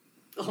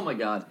 Oh my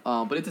god.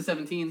 But it's a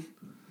 17.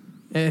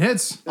 It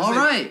hits. All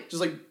right.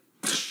 Just like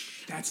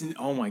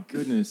Oh my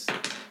goodness.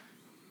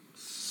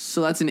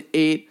 So that's an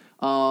 8.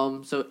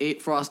 So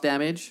 8 frost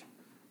damage.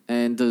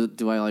 And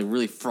do I like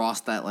really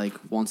frost that like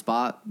one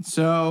spot?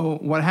 So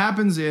what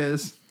happens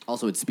is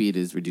Also, its speed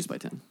is reduced by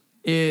 10.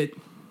 the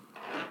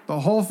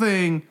whole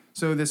thing,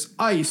 so this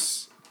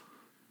ice,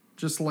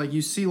 just like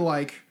you see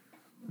like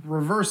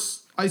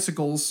reverse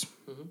icicles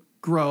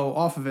grow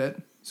off of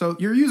it. So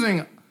you're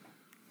using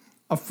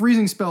a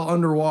freezing spell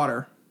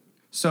underwater.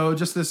 So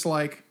just this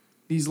like,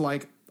 these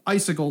like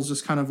icicles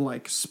just kind of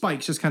like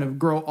spikes just kind of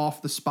grow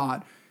off the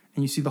spot.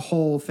 And you see the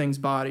whole thing's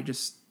body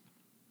just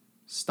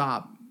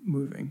stop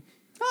moving.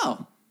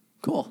 Oh,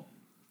 cool.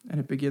 And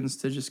it begins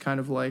to just kind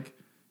of like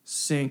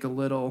sink a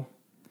little.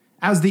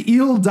 As the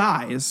eel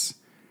dies,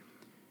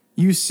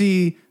 you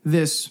see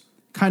this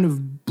kind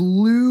of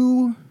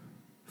blue,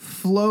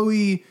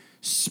 flowy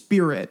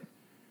spirit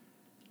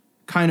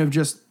kind of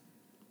just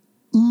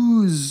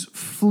ooze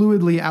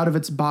fluidly out of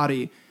its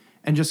body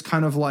and just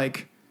kind of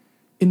like,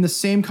 in the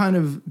same kind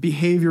of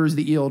behavior as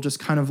the eel, just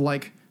kind of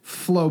like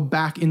flow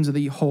back into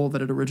the hole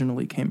that it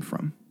originally came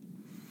from.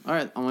 All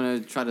right, I'm going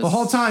to try to... The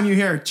whole time you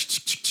hear...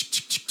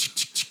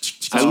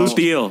 I loot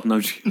the eel. No,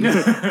 I'm just kidding.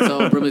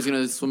 So Brimley's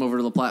going to swim over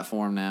to the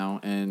platform now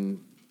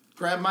and...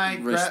 grab my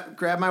Wrist.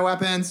 grab my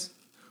weapons.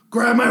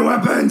 Grab my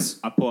weapons.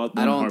 I pull out.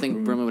 I don't harpoon.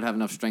 think Brimley would have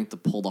enough strength to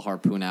pull the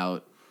harpoon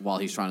out while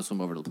he's trying to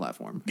swim over to the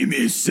platform. Give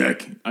me a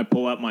sec. I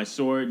pull out my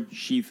sword,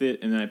 sheath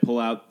it, and then I pull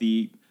out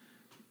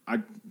I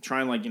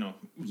try and like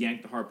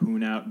yank the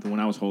harpoon out, the one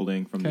I was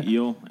holding from the Okay.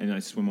 eel, and I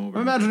swim over.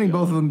 I'm imagining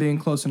both of them being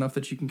close enough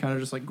that you can kind of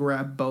just like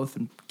grab both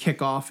and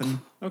kick off and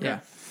Okay. yeah.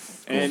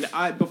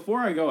 And before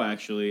I go,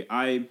 actually,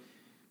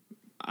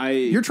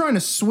 You're trying to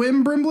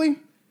swim, Brimley?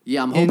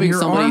 Yeah, I'm In hoping your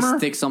somebody armor?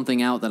 sticks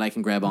something out that I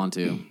can grab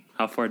onto.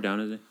 How far down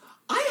is it?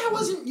 I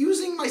wasn't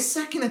using my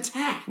second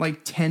attack. Like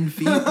 10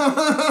 feet?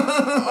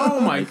 oh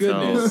my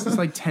goodness. It's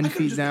like 10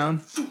 feet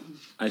down.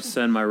 I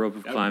send my rope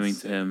of That climbing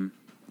was to him,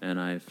 and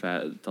I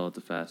tell it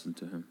to fasten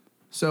to him.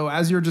 So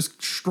as you're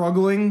just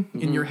struggling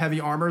in your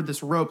heavy armor,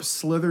 this rope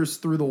slithers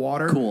through the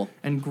water. Cool.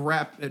 And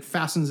it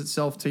fastens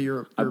itself to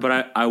your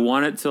But I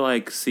want it to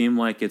like seem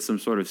like it's some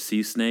sort of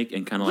sea snake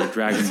and kind of like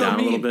drag him down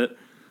a little bit.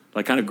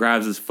 Like kind of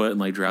grabs his foot and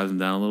like drags him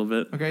down a little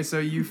bit. Okay, so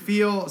you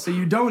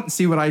don't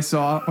see what I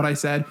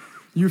said.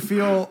 You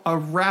feel a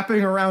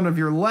wrapping around of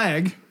your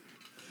leg.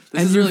 This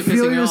And is you really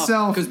feel pissing me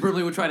yourself- off because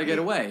Brimley would try to get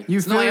away. You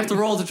So now I feel- have to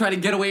roll to try to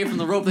get away from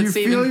the rope that's You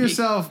saving feel me.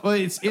 yourself, well,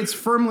 it's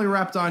firmly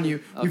wrapped on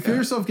you. You feel Okay.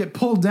 yourself get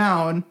pulled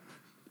down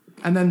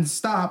and then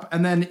stop,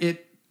 and then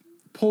it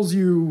pulls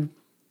you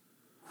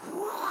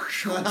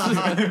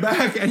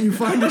back, and you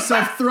find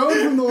yourself thrown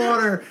from the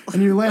water,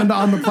 and you land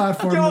on the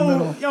platform in the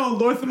middle. Yo,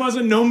 Lorthima's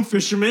a gnome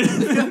fisherman.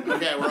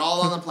 Okay, we're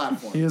all on the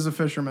platform. He is a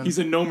fisherman. He's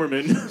a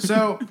gnomerman.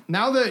 So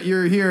now that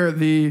you're here,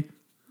 the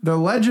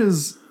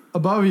ledges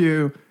above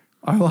you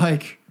are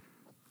like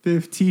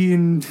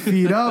 15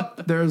 feet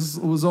up.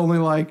 Was only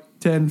like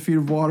 10 feet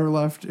of water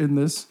left in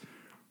this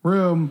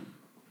room.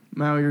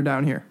 Now you're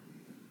down here.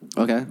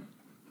 Okay.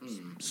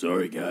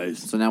 Sorry, guys.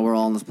 So now we're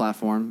all on this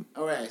platform.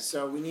 Okay,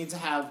 so we need to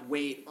have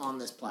weight on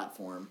this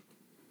platform.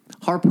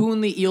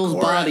 Harpoon the eel's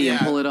Or, body and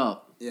yeah. pull it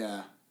up.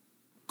 Yeah.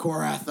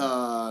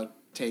 Korath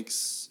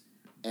takes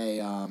a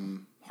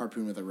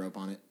harpoon with a rope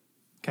on it,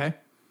 Okay.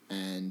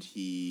 and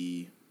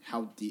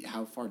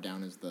how far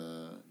down is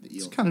the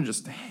eel? It's kind of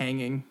just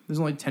hanging. There's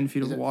only 10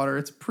 feet of it- water.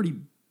 It's pretty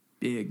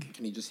big.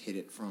 Can he just hit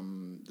it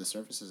from the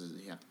surface, or does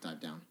he have to dive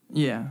down?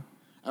 Yeah.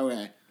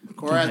 Okay. hit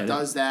Korath it.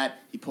 does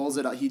that. He pulls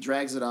it up. He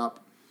drags it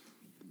up.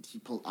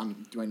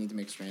 Do I need to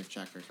make a strength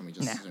check, or can we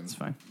just Nah, assume it's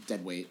fine.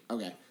 dead weight?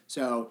 Okay.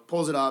 So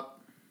pulls it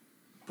up,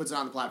 puts it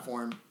on the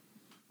platform.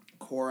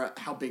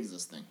 How big is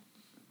this thing?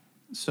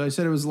 So I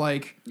said it was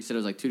like You said it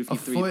was like 2 a feet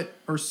 3. foot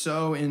or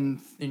so in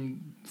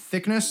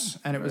thickness,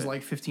 and it was Right.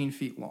 like 15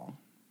 feet long.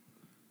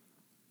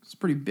 It's a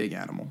pretty big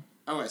animal.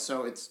 Okay,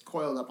 so it's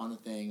coiled up on the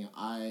thing.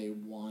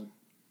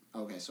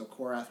 Okay, so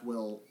Korath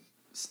will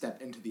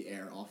step into the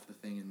air off the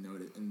thing and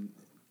note it and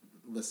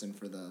listen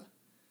for the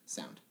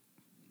sound.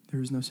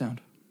 There is no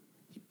sound.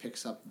 He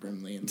picks up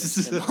Brimley and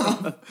lifts him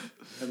up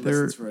and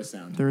listens for a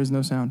sound. There is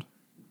no sound.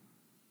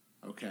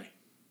 Okay.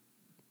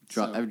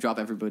 I drop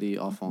everybody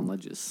off on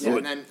ledges. Yeah,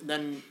 and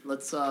then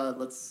let's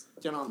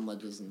get on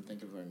ledges and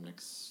think of our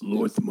next.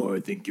 Lorthamar, I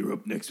think you're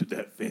up next with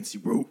that fancy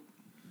rope.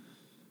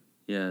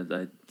 Yeah,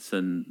 I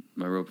send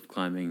my rope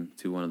climbing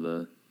to one of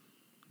the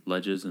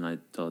ledges, and I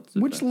tell it to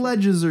Which back.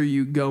 ledges are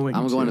you going to?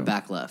 I'm going to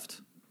back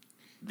left.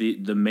 The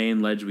main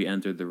ledge we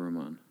entered the room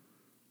on.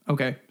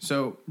 Okay,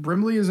 so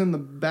Brimley is in the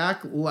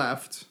back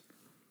left.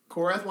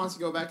 Korath wants to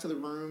go back to the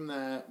room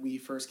that we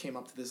first came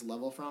up to this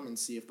level from and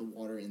see if the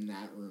water in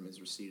that room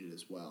is receded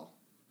as well.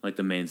 Like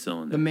the main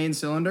cylinder. The main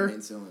cylinder?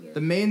 Main cylinder.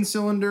 The main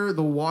cylinder,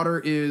 the water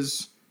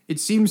is...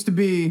 It seems to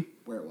be...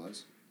 Where it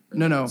was.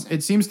 No.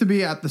 It seems to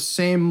be at the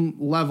same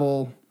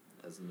level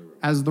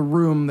as the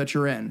room that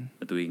you're in.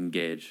 That we can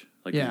gauge.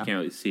 Like, Yeah. you can't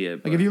really see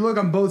it. Like, if you look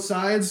on both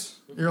sides,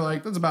 you're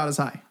like, that's about as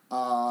high.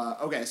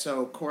 Okay,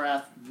 so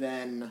Korath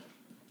then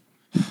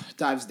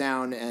dives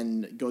down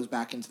and goes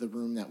back into the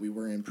room that we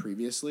were in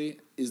previously.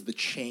 Is the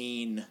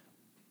chain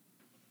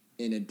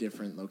in a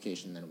different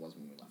location than it was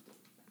when we left it?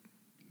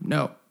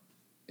 No.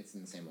 It's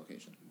in the same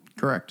location.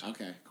 Correct.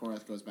 Okay,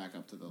 Korath goes back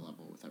up to the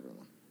level with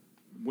everyone.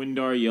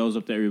 Windar yells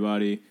up to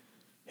everybody.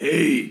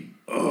 Hey,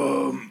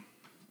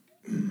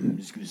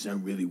 this is gonna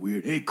sound really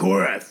weird. Hey,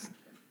 Korath,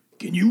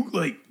 can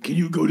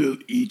you go to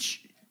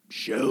each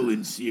shell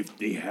and see if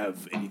they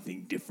have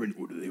anything different,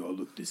 or do they all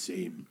look the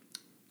same?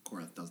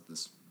 Korath does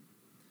this.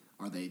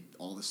 Are they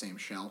all the same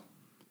shell?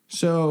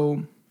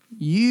 So,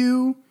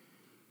 you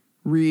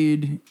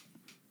read...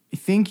 I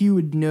think you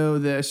would know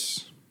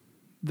this,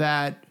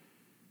 that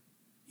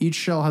each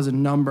shell has a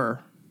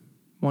number.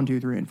 1, 2,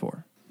 3, and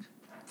 4.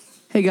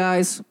 Hey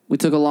guys, we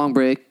took a long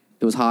break.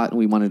 It was hot and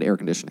we wanted air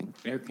conditioning.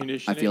 Air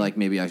conditioning. I feel like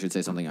maybe I should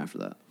say something after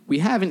that. We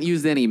haven't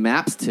used any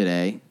maps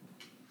today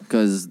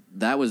because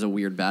that was a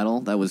weird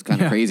battle. That was kind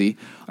of Yeah. crazy.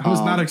 I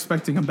was not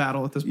expecting a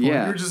battle at this point.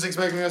 Yeah. You're just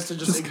expecting us to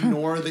just Just kinda-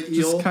 ignore the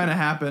eel? Just kind of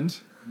happened.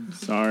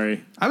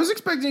 Sorry. I was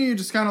expecting you to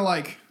just kind of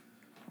like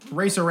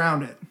race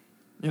around it.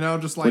 You know,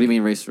 just like... What do you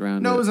mean race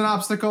around? No, it? it was an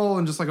obstacle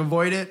and just like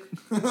avoid it.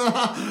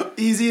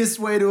 Easiest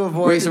way to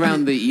avoid Race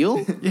around the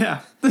eel?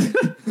 Yeah.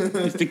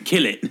 Just to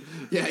kill it.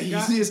 Yeah,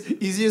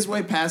 easiest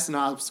way past an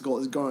obstacle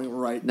is going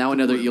right. Now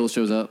another eel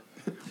shows up.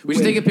 We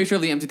should take a picture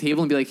of the empty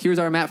table and be like, here's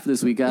our map for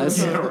this week,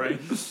 guys. All right.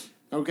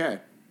 Okay,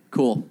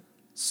 Cool.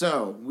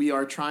 so we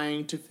are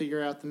trying to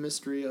figure out the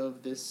mystery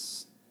of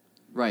this.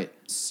 Right.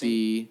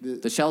 See,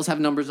 The shells have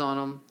numbers on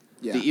them.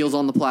 Yeah. The eel's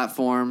on the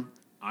platform.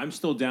 I'm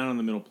still down on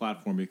the middle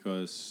platform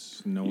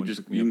because no one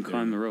took me You up can there.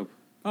 climb the rope.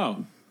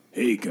 Oh.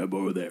 Hey, can I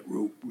borrow that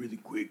rope really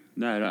quick?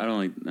 No, I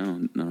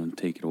don't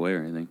take it away or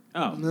anything.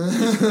 Oh.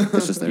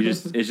 It's just there.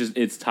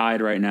 It's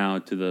tied right now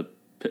to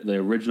the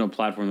original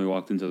platform we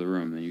walked into the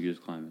room, and you can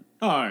just climb it.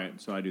 Oh, all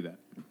right. So I do that.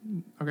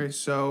 Okay,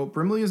 so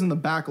Brimley is in the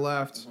back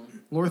left.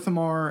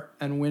 Lorthamar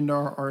and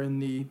Windar are in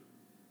the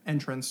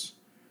entrance.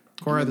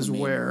 I'm Korath in the is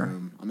main where?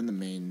 room. I'm in the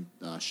main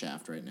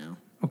shaft right now.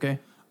 Okay.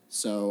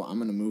 So I'm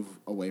gonna move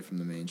away from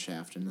the main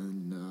shaft and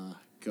then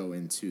go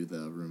into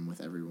the room with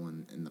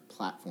everyone in the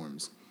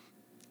platforms.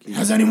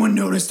 Has anyone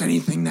noticed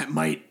anything that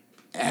might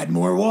add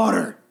more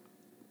water?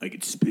 I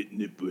could spit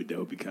in it, but that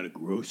would be kind of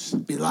gross.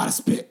 Be a lot of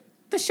spit.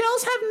 The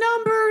shells have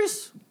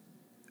numbers.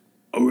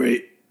 All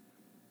right,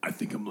 I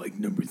think I'm like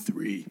number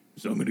 3,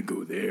 so I'm gonna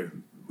go there.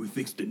 Who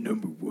thinks they're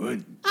number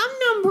 1? I'm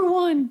number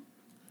 1.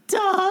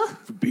 Duh.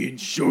 For being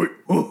short.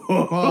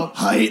 Well,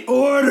 Height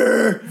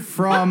order.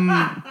 from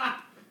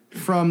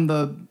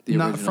the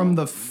not, original. from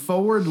the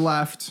forward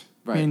left,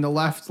 Right. meaning the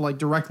left, like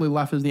directly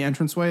left is the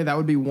entranceway. That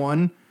would be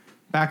 1.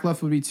 Back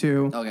left would be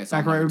 2. Okay, so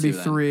back I'm right number would be 2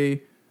 then.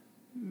 3.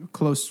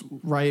 Close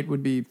right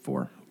would be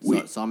 4.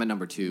 So I'm at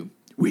number 2.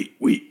 Wait.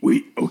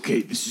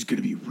 Okay, this is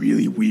gonna be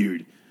really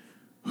weird.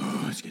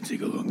 Oh, it's gonna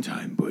take a long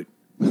time, but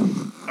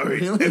all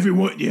right,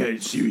 everyone. Yeah,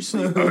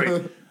 seriously. All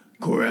right,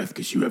 Korath,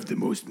 because you have the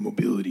most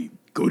mobility.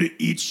 Go to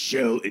each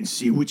shell and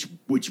see which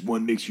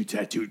one makes your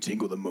tattoo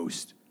tingle the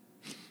most.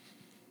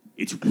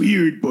 It's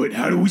weird, but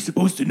how are we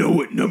supposed to know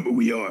what number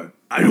we are?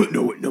 I don't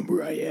know what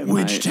number I am.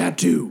 Which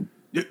tattoo?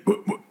 You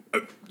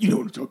know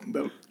what I'm talking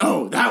about.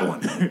 Oh, that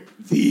one.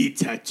 The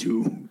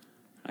tattoo.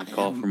 I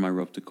call for my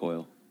rope to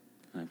coil,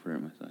 and I put it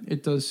on my side.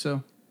 It does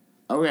so.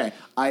 Okay,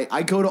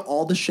 I go to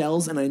all the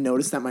shells and I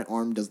notice that my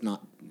arm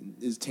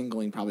is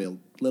tingling probably a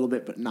little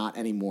bit, but not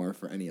anymore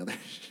for any other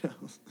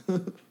shells.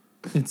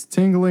 It's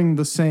tingling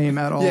the same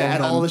at all. Yeah, of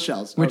at them, all the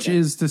shells. which Okay.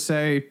 is to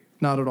say,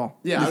 not at all.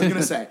 Yeah, I was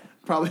gonna say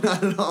probably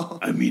not at all.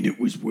 I mean, it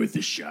was worth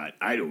a shot.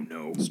 I don't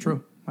know. It's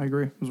true. I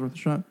agree. It was worth a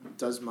shot.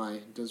 Does my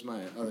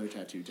other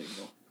tattoo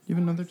tingle? You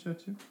have another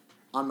tattoo?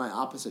 On my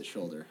opposite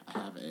shoulder, I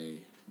have a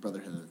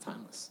Brotherhood of the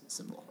Timeless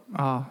symbol.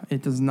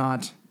 It does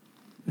not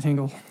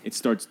tingle It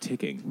starts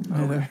ticking.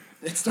 either.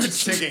 It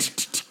starts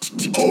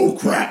ticking. Oh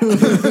crap!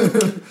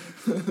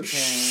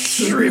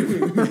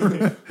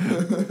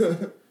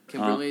 Can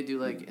Brimley do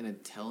like an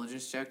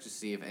intelligence check to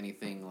see if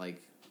anything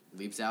like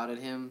leaps out at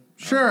him?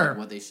 of, Sure. like,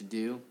 what they should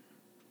do?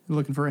 You're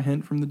looking for a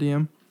hint from the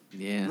DM?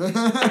 Yeah.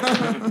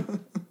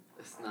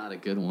 It's not a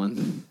good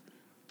one.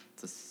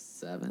 It's a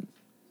 7.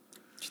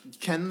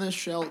 Can the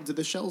shell? Do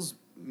the shells?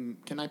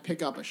 Can I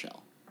pick up a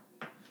shell?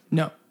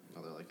 No.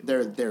 Oh,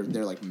 they're like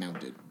They're like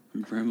mounted.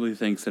 Brimley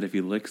thinks that if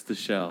he licks the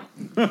shell,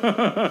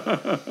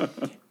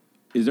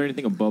 Is there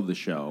anything above the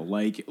shell,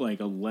 like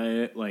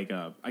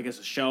a I guess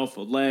a shelf,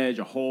 a ledge,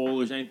 a hole,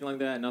 or anything like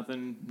that?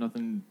 Nothing.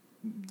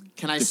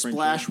 Can I Differentiate.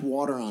 splash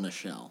water on a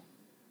shell?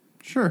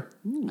 Sure.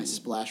 I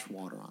splash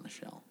water on a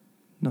shell.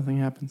 Nothing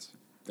happens.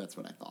 That's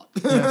what I thought.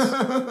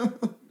 Yes.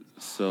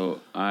 so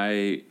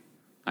I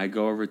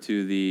go over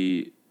to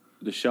the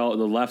shell.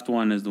 The left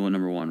one is the one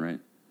number 1, right?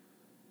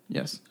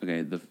 Yes.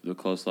 Okay, the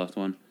close left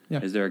one.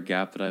 Yeah. Is there a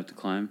gap that I have to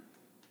climb?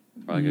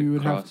 Or like You a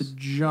would have cross? to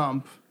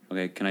jump.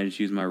 Okay, can I just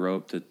use my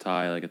rope to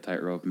tie like a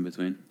tight rope in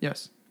between?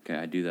 Yes. Okay,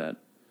 I do that,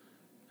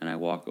 and I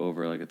walk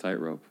over like a tight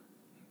rope.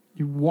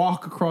 You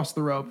walk across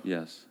the rope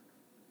Yes.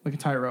 like a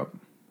tightrope.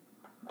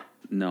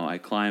 No, I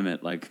climb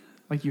it like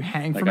Like you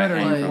hang Like from I it or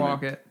hang you from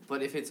walk it. it.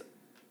 But if it's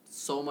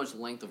so much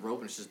length of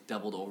rope and it's just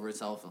doubled over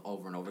itself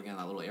over and over again in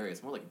that little area,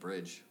 it's more like a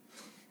bridge.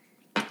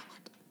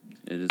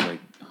 it is like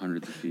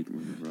hundreds of feet.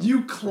 Of rope.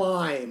 You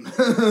climb.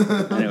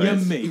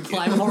 Anyways, You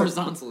climb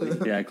horizontally.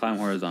 yeah, I climb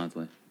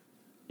horizontally.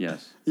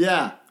 Yes.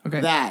 Yeah.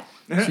 Okay. That.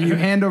 So you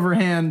hand over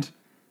hand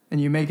and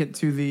you make it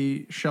to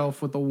the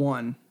shelf with the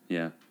 1.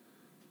 Yeah.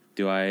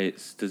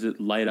 Does it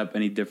light up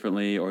any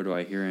differently, or do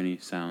I hear any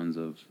sounds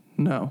of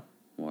No.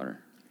 water?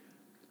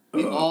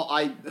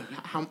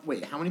 How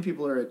many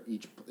people are at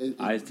each?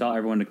 I tell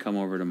everyone to come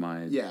over to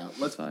my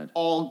Let's side.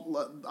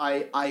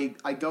 I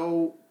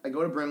go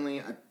to Brimley.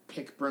 I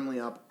pick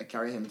Brimley up. I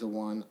carry him to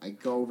 1. I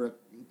go over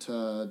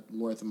to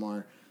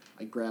Lorthamar.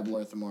 I grab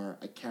Lorthamar.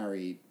 I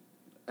carry.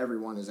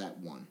 Everyone is at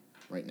 1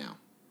 right now.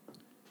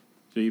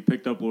 So you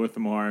picked up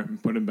Lorthamar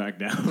and put him back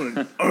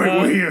down. All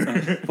right, we're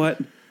here. What?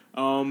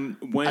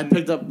 When I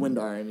picked up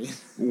Windar. I mean,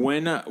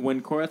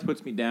 when Korath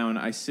puts me down,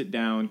 I sit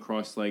down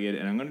cross-legged,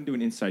 and I'm going to do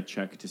an insight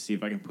check to see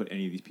if I can put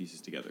any of these pieces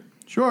together.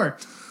 Sure.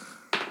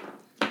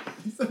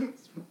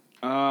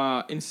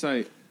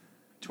 Insight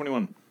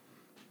 21.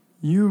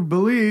 You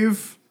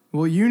believe.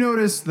 Well, you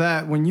noticed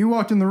that when you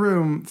walked in the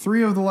room,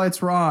 3 of the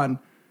lights were on.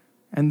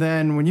 And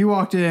then when you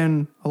walked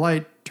in, a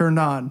light turned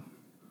on.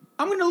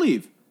 I'm going to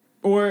leave.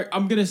 Or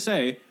I'm going to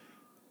say,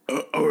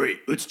 All right,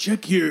 let's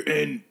check here.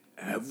 And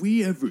have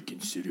we ever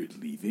considered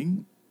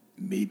leaving?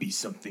 Maybe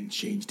something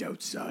changed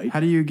outside. How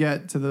do you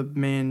get to the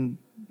main,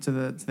 to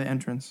the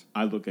entrance?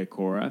 I look at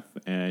Korath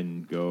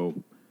and go,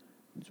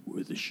 It's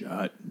worth a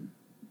shot.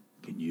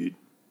 Can you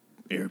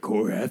air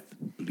Korath,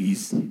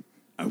 please?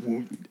 I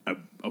won't.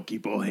 I'll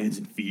keep all hands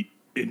and feet,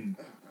 and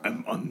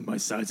I'm on my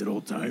sides at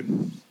all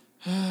times.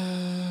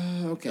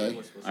 okay.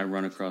 I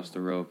run across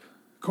the rope.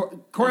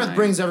 Korath Nice.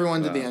 brings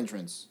everyone to the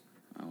entrance.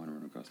 I want to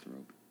run across the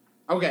rope.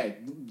 Okay,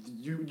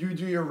 you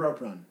do your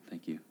rope run.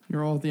 Thank you.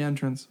 You're all at the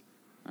entrance.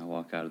 I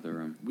walk out of the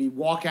room. We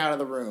walk out of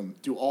the room.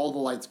 Do all the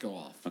lights go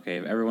off? Okay,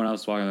 if everyone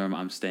else walking in the room,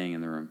 I'm staying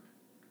in the room.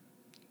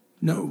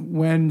 No.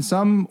 When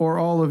some or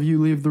all of you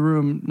leave the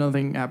room,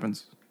 nothing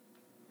happens.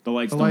 the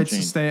lights The don't lights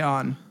change. stay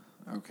on.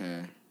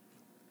 Okay.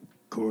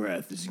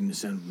 Korath, this is gonna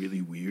sound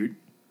really weird.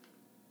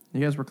 You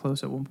guys were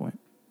close at one point.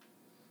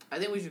 I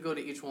think we should go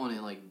to each one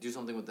and like do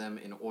something with them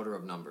in order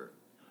of number.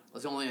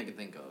 That's the only thing I can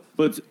think of.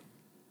 But,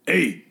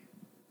 Hey,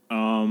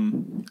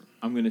 I'm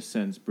going to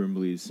sense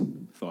Brimley's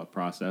thought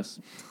process.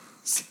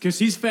 Because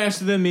he's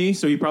faster than me,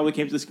 so he probably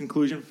came to this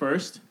conclusion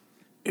first.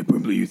 hey,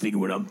 Brimley, you thinking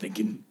what I'm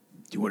thinking?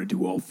 Do you want to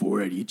do all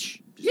 4 at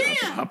each?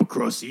 Just hop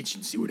across each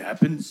and see what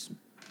happens.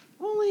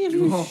 Only if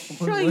you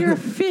shut your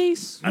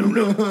face. I don't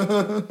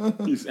know.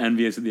 He's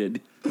envious of the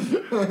idea.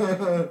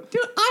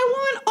 Dude, I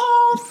want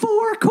all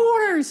 4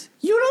 corners.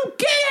 You don't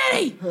get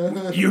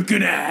any. You're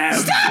gonna have.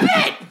 Stop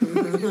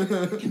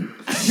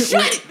it!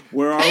 Shut it!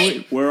 Where are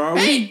we? Where are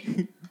Hey!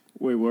 we?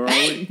 Wait, where are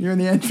we? You're in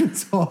the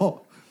entrance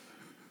hall.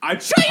 I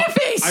Shut your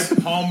face!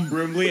 I palm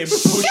Brimley and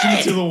push him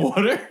into the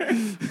water.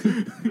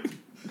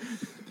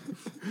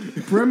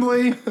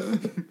 Brimley,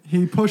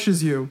 he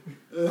pushes you.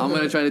 I'm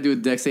gonna try to do a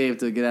deck save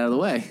to get out of the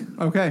way.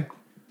 Okay.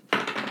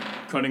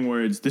 Cutting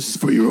words. This is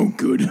for your own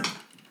good. You're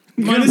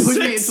gonna Minus push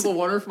me 6. into the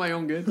water for my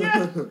own good.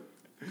 Yeah.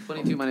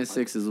 22 minus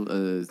 6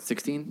 is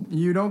 16.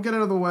 You don't get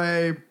out of the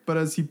way, but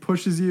as he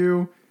pushes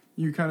you,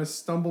 you kind of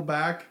stumble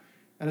back.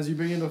 And as you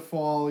begin to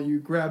fall, you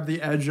grab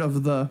the edge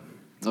of the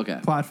Okay.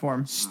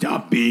 platform.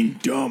 Stop being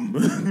dumb.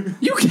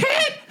 You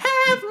can't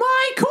have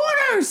my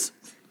corners!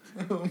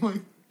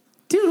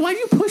 Dude, why'd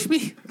you push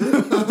me?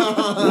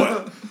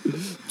 What?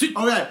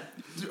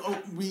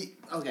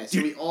 Okay.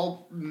 So we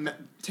all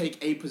take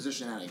a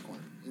position at a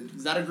corner.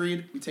 Is that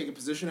agreed? We take a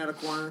position at a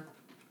corner.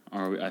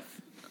 Are we?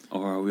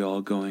 Or are we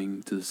all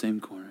going to the same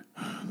corner?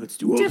 Let's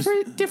do all this.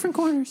 Different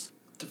corners.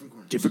 Different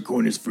corner. Different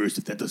corners first.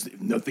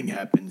 If nothing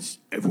happens,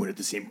 everyone at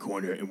the same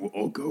corner, and we'll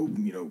all go.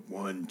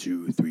 1,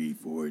 2, 3,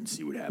 4, and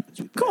see what happens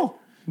with that. Cool.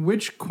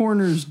 Which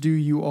corners do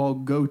you all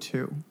go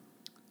to?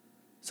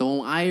 So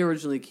when I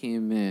originally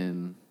came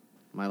in,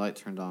 my light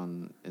turned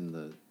on in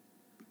the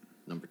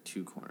number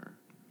 2 corner.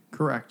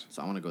 Correct.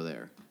 So I want to go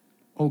there.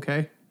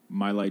 Okay.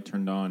 My light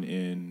turned on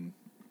in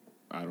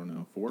I don't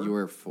know, 4? You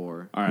were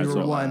 4. All right, You were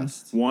so 1.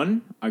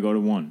 1, I go to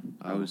 1.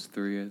 I was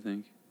 3, I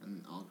think.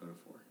 And I'll go to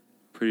 4.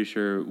 Pretty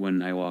sure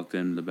when I walked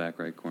in, the back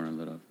right corner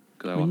lit up.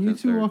 Because I When walked you in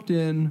two third. walked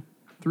in,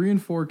 3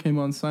 and 4 came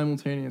on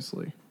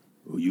simultaneously.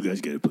 Oh, you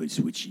guys gotta play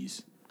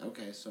switchies.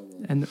 Okay, so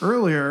we'll. And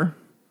earlier,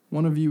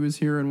 one of you is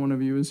here and one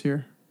of you is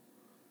here.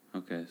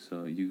 Okay,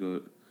 so you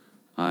go.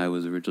 I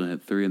was originally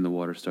at 3 and the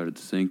water started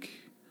to sink.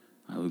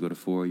 I would go to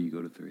 4, you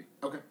go to 3.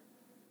 Okay.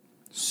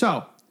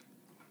 So,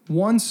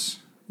 once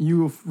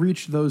you've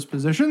reached those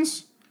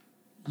positions,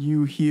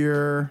 you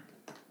hear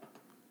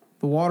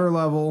the water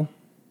level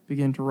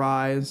begin to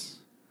rise,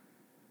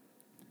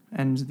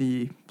 and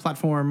the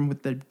platform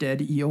with the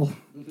dead eel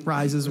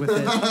rises with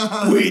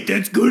it. Wait,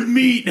 that's good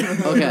meat.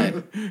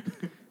 Okay.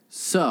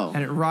 So,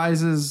 And it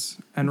rises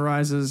and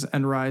rises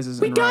and rises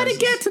We and gotta rises.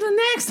 get to the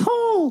next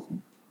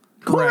hole.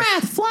 Correct.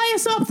 Korath, fly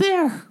us up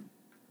there.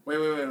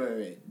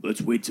 Wait.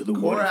 Let's wait till the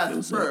water Korath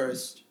fills up.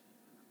 first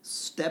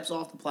steps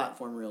off the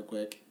platform real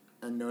quick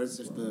and notice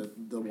if the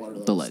water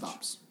level The ledge.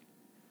 stops.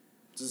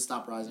 Does it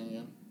stop rising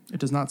again? It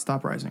does not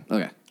stop rising.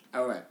 okay.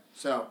 Okay,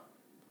 so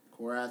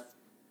Korath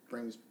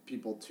brings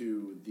people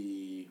to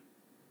the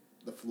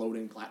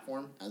floating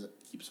platform as it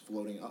keeps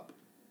floating up.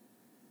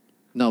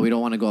 No, we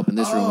don't want to go up in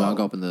this room. We want to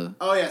go up in the.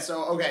 Oh yeah,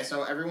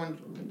 so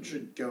everyone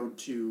should go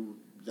to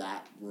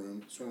that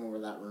room, swim over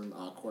that room.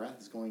 Korath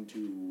is going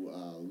to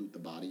loot the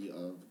body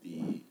of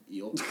the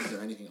eel. Is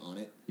there anything on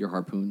it? Your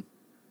harpoon.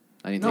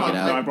 I didn't No, take it No,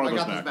 out. I brought I those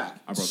got back. those back.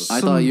 I brought those I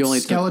Some thought you only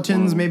took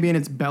skeletons one. maybe in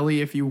its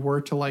belly if you were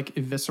to like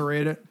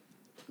eviscerate it.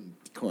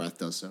 Korath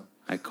does so.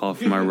 I call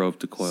for my rope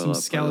to coil Some up.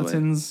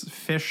 skeletons,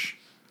 fish,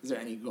 Is there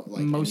any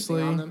like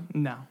mostly. anything on them?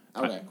 No.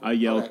 Okay. I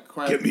yelled, Okay,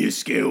 Korath, Get me a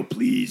scale,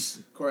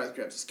 please. Korath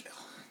grabs a scale.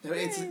 No,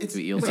 it's Do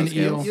eels wait, have an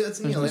eel. Yeah, it's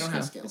an There's eel. no They don't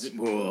have scale. scales.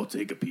 Well, I'll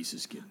take a piece of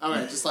skin.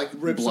 Okay, just like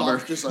rips Blubber.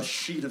 off just a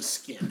sheet of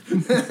skin.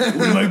 What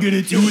am I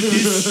gonna do with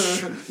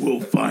this?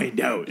 We'll find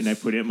out. and I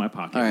put it in my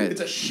pocket. All right.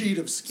 It's a sheet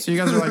of skin. So you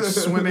guys are like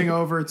swimming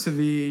over to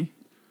the.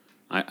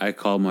 I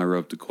called my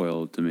rope to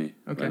coil to me,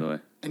 Okay. by the way.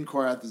 And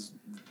Korath is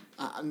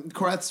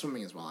Korath's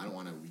swimming as well. I don't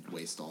want to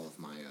waste all of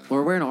my.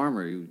 We're wearing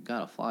armor. You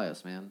gotta fly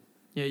us, man.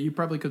 Yeah, you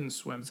probably couldn't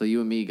swim. So you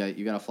and me,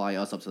 you gotta fly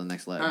us up to the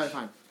next ledge. All right,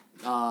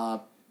 fine.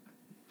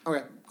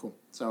 Okay, cool.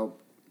 So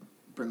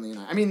Brimley and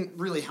I mean,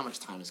 really, how much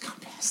time has gone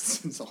past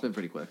since all? It's been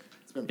pretty quick.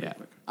 It's been pretty Yeah.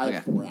 quick. I have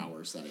Okay. 4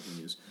 hours that I can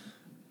use.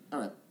 All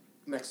right,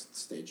 next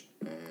stage.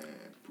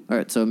 All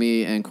right. So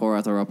me and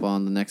Korath are up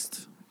on the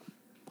next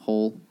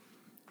hole.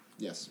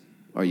 Yes.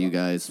 Are you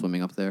guys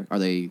swimming up there? Are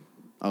they?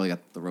 Oh, they got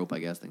the rope. I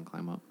guess they can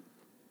climb up.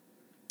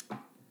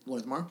 What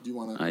is Mark? Do you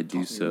want to? I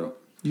do so.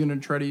 You gonna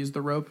try to use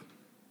the rope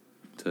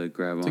To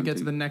grab on to get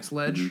to the next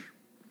ledge?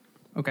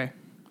 Okay.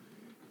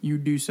 You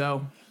do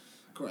so.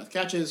 Korath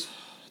catches,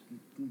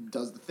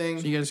 does the thing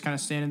So you guys kind of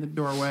stand in the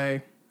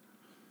doorway.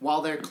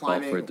 while they're call for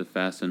climbing. it to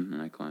fasten,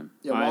 and I climb.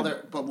 Yeah,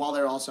 while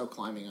they're also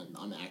climbing,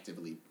 I'm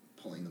actively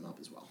pulling them up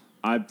as well.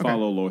 I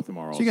follow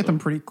Lorthamar also. So you get them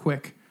pretty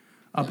quick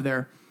up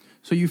there.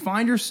 So you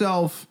find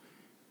yourself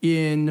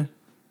in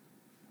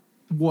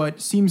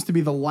what seems to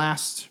be the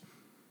last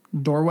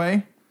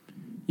doorway.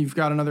 You've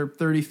got another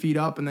 30 feet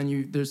up, and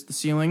then there's the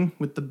ceiling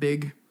with the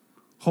big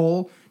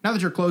hole. Now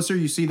that you're closer,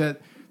 you see that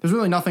there's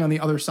really nothing on the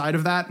other side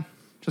of that.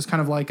 Just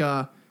kind of like,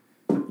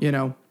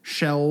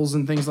 shells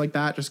and things like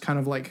that, just kind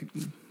of like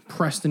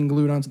pressed and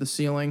glued onto the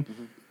ceiling.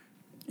 Mm-hmm.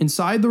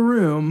 Inside the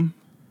room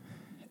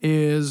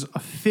is a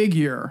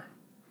figure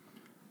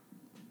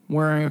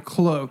wearing a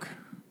cloak.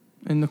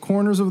 In the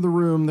corners of the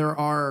room, there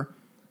are,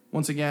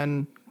 once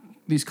again,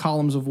 these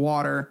columns of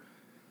water.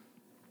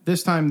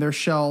 This time, they're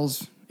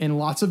shells in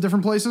lots of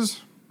different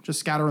places, just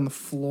scattered on the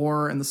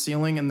floor and the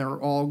ceiling, and they're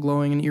all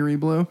glowing in eerie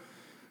blue.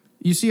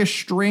 You see a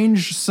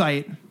strange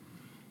sight.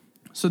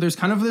 So there's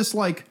kind of this,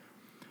 like,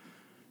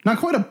 not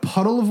quite a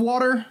puddle of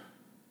water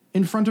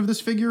in front of this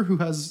figure who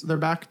has their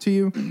back to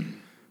you,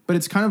 but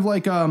it's kind of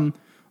like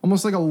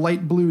almost like a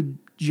light blue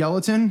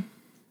gelatin.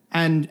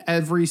 And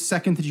every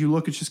second that you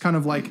look, it's just kind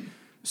of like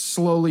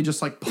slowly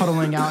just like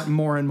puddling out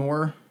more and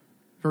more,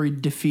 very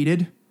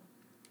defeated.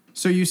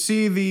 So you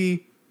see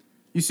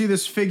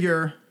this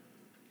figure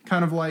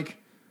kind of like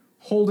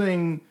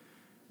holding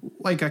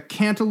like a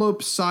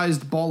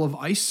cantaloupe-sized ball of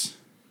ice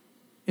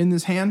in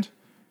this hand,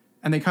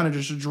 and they kind of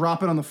just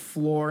drop it on the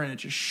floor and it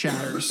just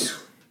shatters.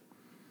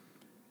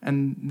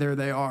 And there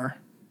they are.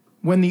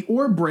 When the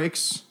ore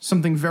breaks,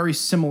 something very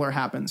similar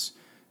happens.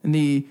 And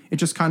it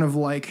just kind of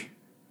like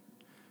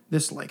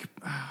this like,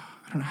 I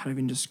don't know how to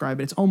even describe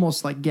it. It's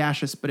almost like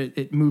gaseous, but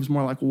it moves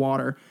more like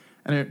water.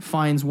 And it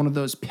finds one of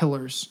those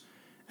pillars,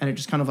 and it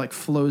just kind of like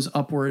flows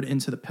upward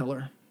into the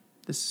pillar.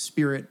 This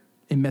spirit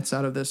emits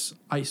out of this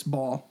ice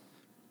ball.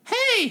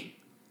 Hey,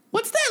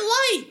 what's that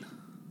light?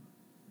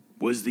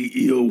 Was the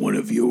eel one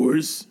of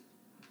yours?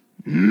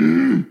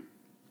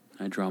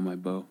 I draw my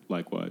bow.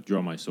 Like what?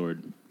 Draw my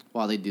sword.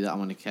 While they do that, I'm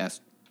going to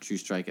cast True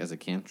Strike as a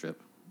cantrip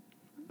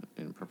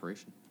in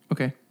preparation.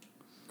 Okay.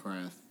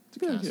 Korath a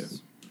good idea.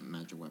 casts a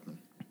magic weapon.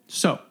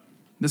 So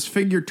this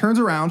figure turns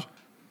around,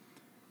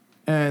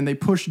 and they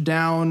push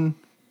down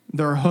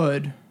their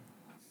hood,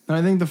 And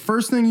I think the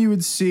first thing you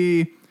would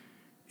see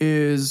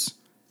is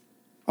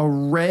a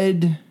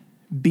red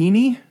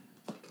beanie,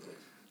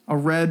 a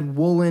red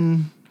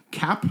woolen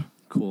cap.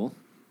 Cool.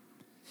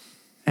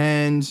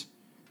 And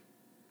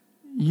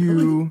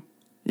you,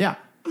 yeah.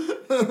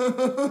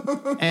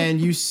 And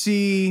you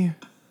see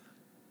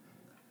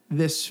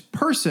this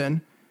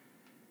person.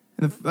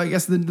 And I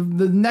guess the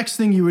next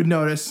thing you would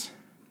notice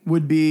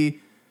would be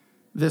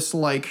this,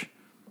 like,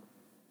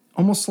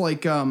 almost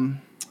like,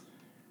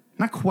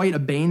 not quite a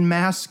Bane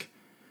mask,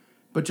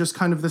 but just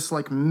kind of this,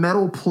 like,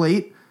 metal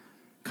plate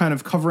kind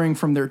of covering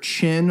from their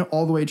chin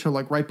all the way to,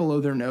 like, right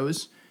below their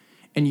nose.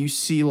 And you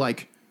see,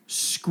 like,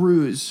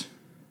 screws,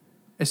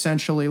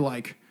 essentially,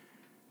 like,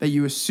 that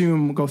you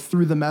assume go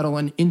through the metal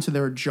and into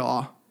their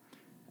jaw.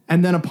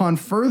 And then upon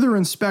further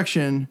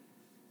inspection,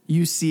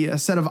 you see a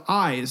set of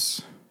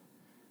eyes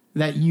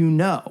that you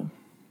know.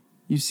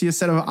 You see a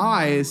set of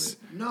eyes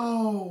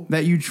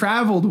that you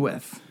traveled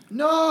with.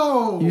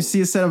 You see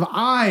a set of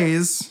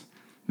eyes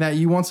that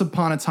you once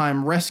upon a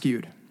time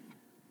rescued.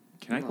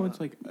 Can I go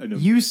into like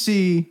You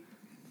see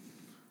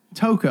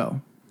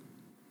Toko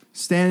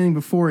standing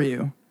before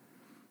you,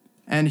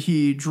 and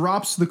he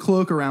drops the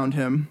cloak around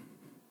him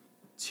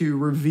to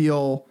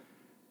reveal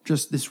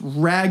just this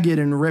ragged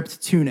and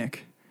ripped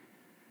tunic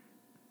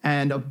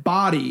and a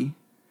body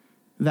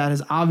that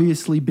has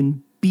obviously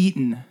been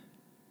beaten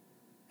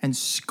and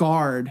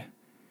scarred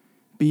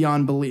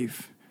beyond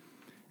belief.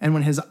 And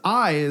when his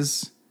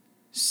eyes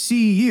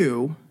see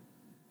you,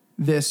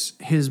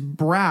 his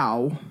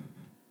brow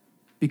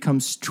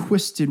becomes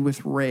twisted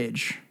with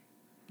rage.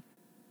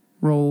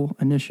 Roll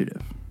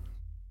initiative.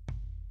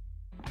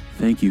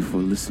 Thank you for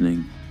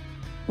listening.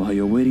 While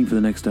you're waiting for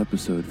the next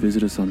episode,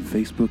 visit us on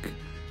Facebook,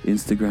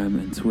 Instagram,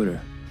 and Twitter,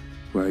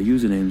 where our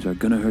usernames are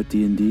Gonna Hurt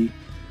D&D,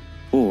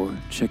 or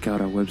check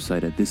out our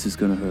website at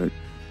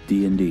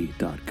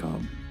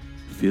thisisgonnahurtdnd.com.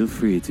 Feel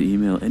free to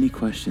email any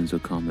questions or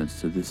comments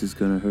to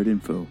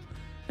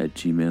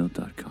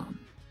thisisgonnahurtinfo@gmail.com.